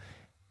club.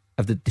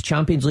 If the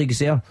Champions League is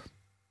there,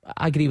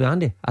 I agree with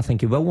Andy. I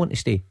think he will want to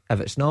stay. If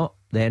it's not,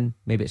 then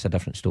maybe it's a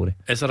different story.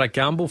 Is there a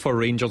gamble for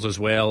Rangers as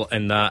well,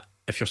 in that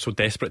if you're so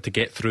desperate to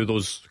get through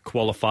those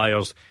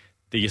qualifiers,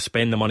 do you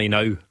spend the money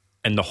now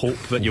in the hope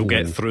that you'll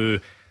get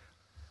through?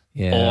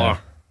 Yeah. Or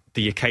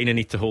do you kind of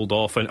need to hold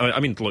off? And I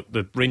mean, look,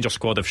 the Rangers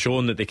squad have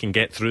shown that they can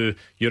get through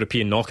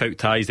European knockout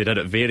ties. They did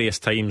it various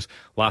times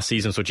last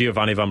season. So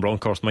Giovanni Van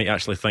Bronckhorst might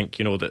actually think,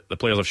 you know, that the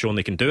players have shown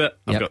they can do it.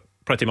 I've got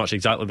pretty much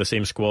exactly the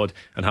same squad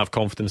and have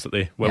confidence that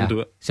they will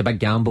do it. It's a big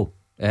gamble.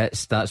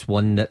 That's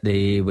one that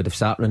they would have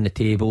sat around the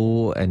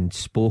table and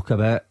spoke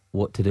about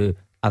what to do.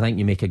 I think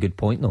you make a good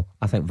point though.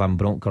 I think Van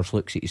Bronckhorst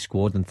looks at his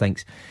squad and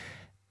thinks,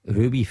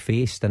 who we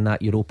faced in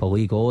that Europa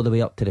League all the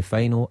way up to the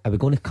final, are we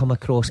going to come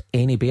across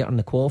any better in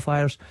the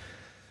qualifiers?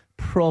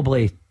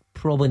 Probably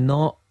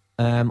not,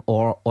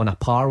 or on a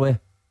par with.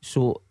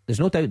 So there's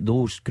no doubt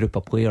those group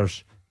of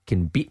players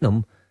can beat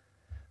them.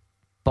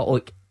 But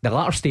look, the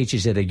latter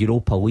stages of the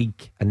Europa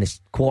League and the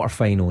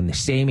quarter-final and the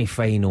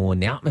semi-final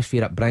and the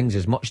atmosphere it brings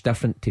is much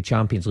different to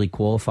Champions League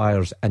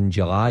qualifiers in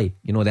July.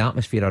 You know, the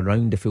atmosphere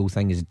around the full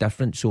thing is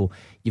different, so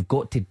you've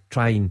got to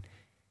try and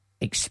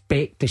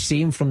expect the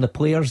same from the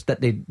players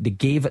that they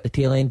gave at the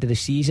tail end of the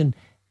season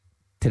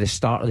to the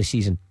start of the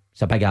season.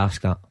 It's a big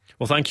ask, that.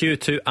 Well, thank you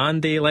to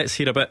Andy. Let's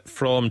hear a bit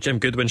from Jim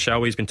Goodwin,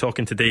 shall we? He's been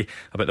talking today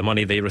about the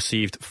money they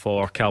received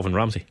for Calvin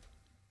Ramsey.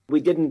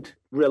 We didn't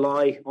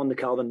rely on the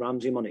Calvin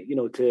Ramsey money, you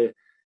know, to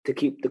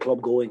keep the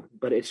club going,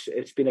 but it's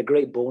been a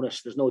great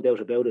bonus, there's no doubt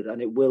about it,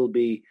 and it will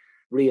be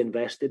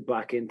reinvested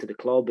back into the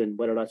club, and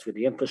whether that's with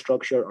the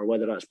infrastructure or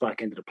whether that's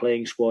back into the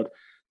playing squad,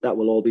 that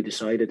will all be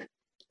decided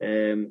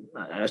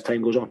as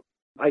time goes on.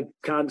 I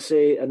can't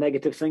say a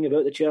negative thing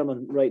about the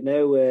chairman right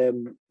now.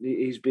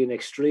 He's been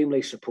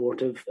extremely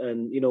supportive,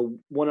 and you know,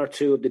 one or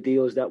two of the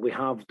deals that we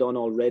have done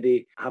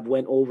already have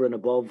went over and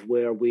above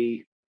where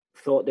we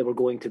thought they were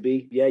going to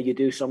be. Yeah, you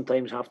do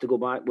sometimes have to go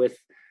back with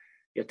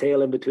your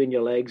tail in between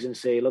your legs and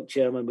say, look,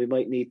 chairman, we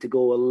might need to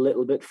go a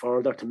little bit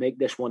further to make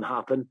this one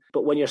happen.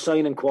 But when you're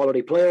signing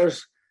quality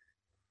players,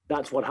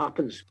 that's what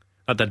happens.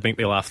 That did make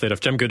me laugh there. If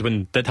Jim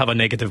Goodwin did have a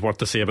negative word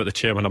to say about the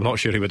chairman, I'm not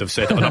sure he would have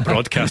said it on a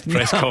broadcast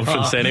press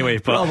conference anyway.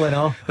 But probably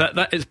not.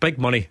 That is big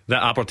money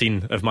that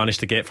Aberdeen have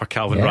managed to get for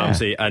Calvin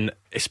Ramsey, and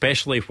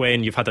especially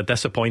when you've had a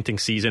disappointing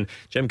season,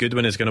 Jim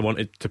Goodwin is going to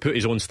want to put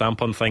his own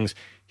stamp on things.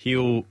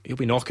 He'll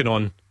be knocking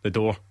on the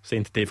door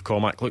saying to Dave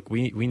Cormack, look,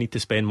 we need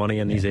to spend money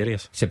in these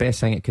areas. It's the best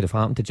thing that could have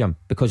happened to Jim,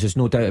 because there's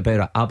no doubt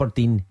about it,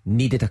 Aberdeen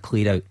needed a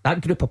clear out.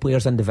 That group of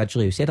players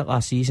individually, we said it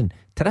last season,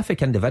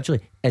 terrific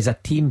individually, as a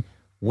team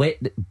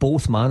let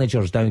both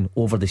managers down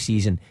over the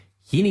season.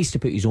 He needs to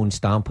put his own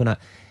stamp on it,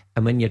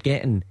 and when you're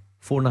getting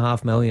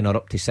 4.5 million or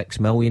up to 6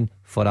 million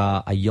for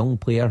a young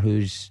player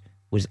who's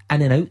was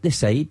in and out the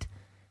side,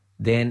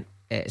 then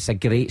it's a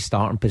great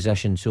starting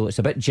position. So it's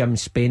about Jim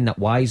spending it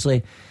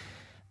wisely,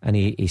 and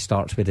he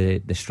starts with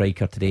the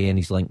striker today, and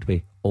he's linked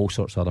with all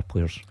sorts of other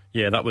players.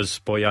 Yeah, that was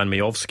Bojan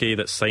Majovski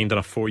that signed on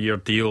a 4-year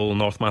deal,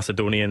 North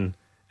Macedonian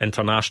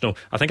international.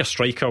 I think a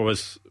striker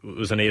was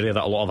an area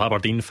that a lot of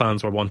Aberdeen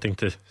fans were wanting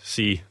to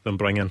see them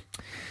bring in.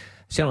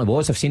 Certainly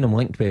was. I've seen him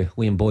linked with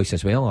Liam Boyce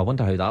as well. I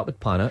wonder how that would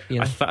pan out. You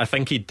know? I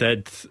think he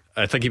did.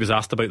 I think he was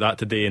asked about that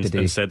today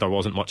and said there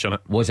wasn't much in it.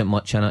 Wasn't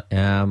much in it.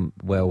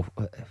 Well,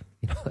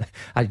 you know,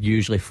 that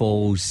usually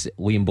follows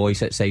Liam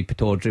Boyce outside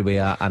Pittodrie with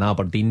an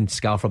Aberdeen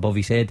scarf above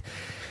his head.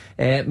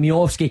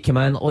 Miovski came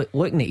in.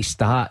 Looking at his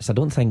stats, I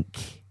don't think,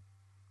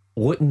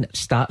 looking at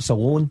stats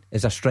alone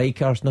as a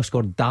striker, he's not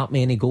scored that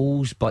many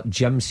goals, but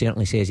Jim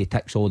certainly says he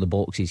ticks all the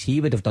boxes.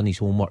 He would have done his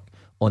homework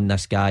on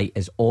this guy,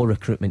 as all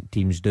recruitment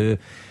teams do.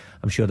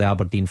 I'm sure the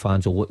Aberdeen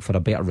fans will look for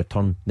a better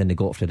return than they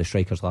got for the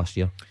strikers last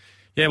year.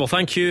 Yeah, well,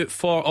 thank you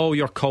for all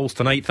your calls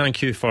tonight.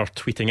 Thank you for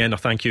tweeting in, or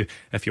thank you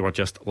if you were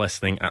just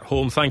listening at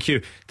home. Thank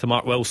you to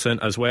Mark Wilson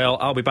as well.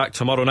 I'll be back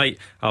tomorrow night.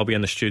 I'll be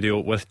in the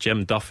studio with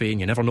Jim Duffy, and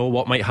you never know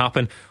what might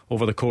happen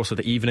over the course of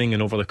the evening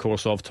and over the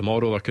course of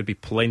tomorrow. There could be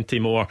plenty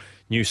more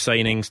new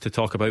signings to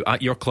talk about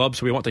at your club,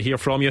 so we want to hear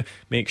from you.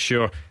 Make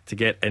sure to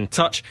get in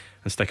touch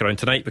and stick around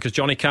tonight, because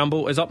Johnny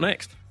Campbell is up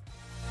next.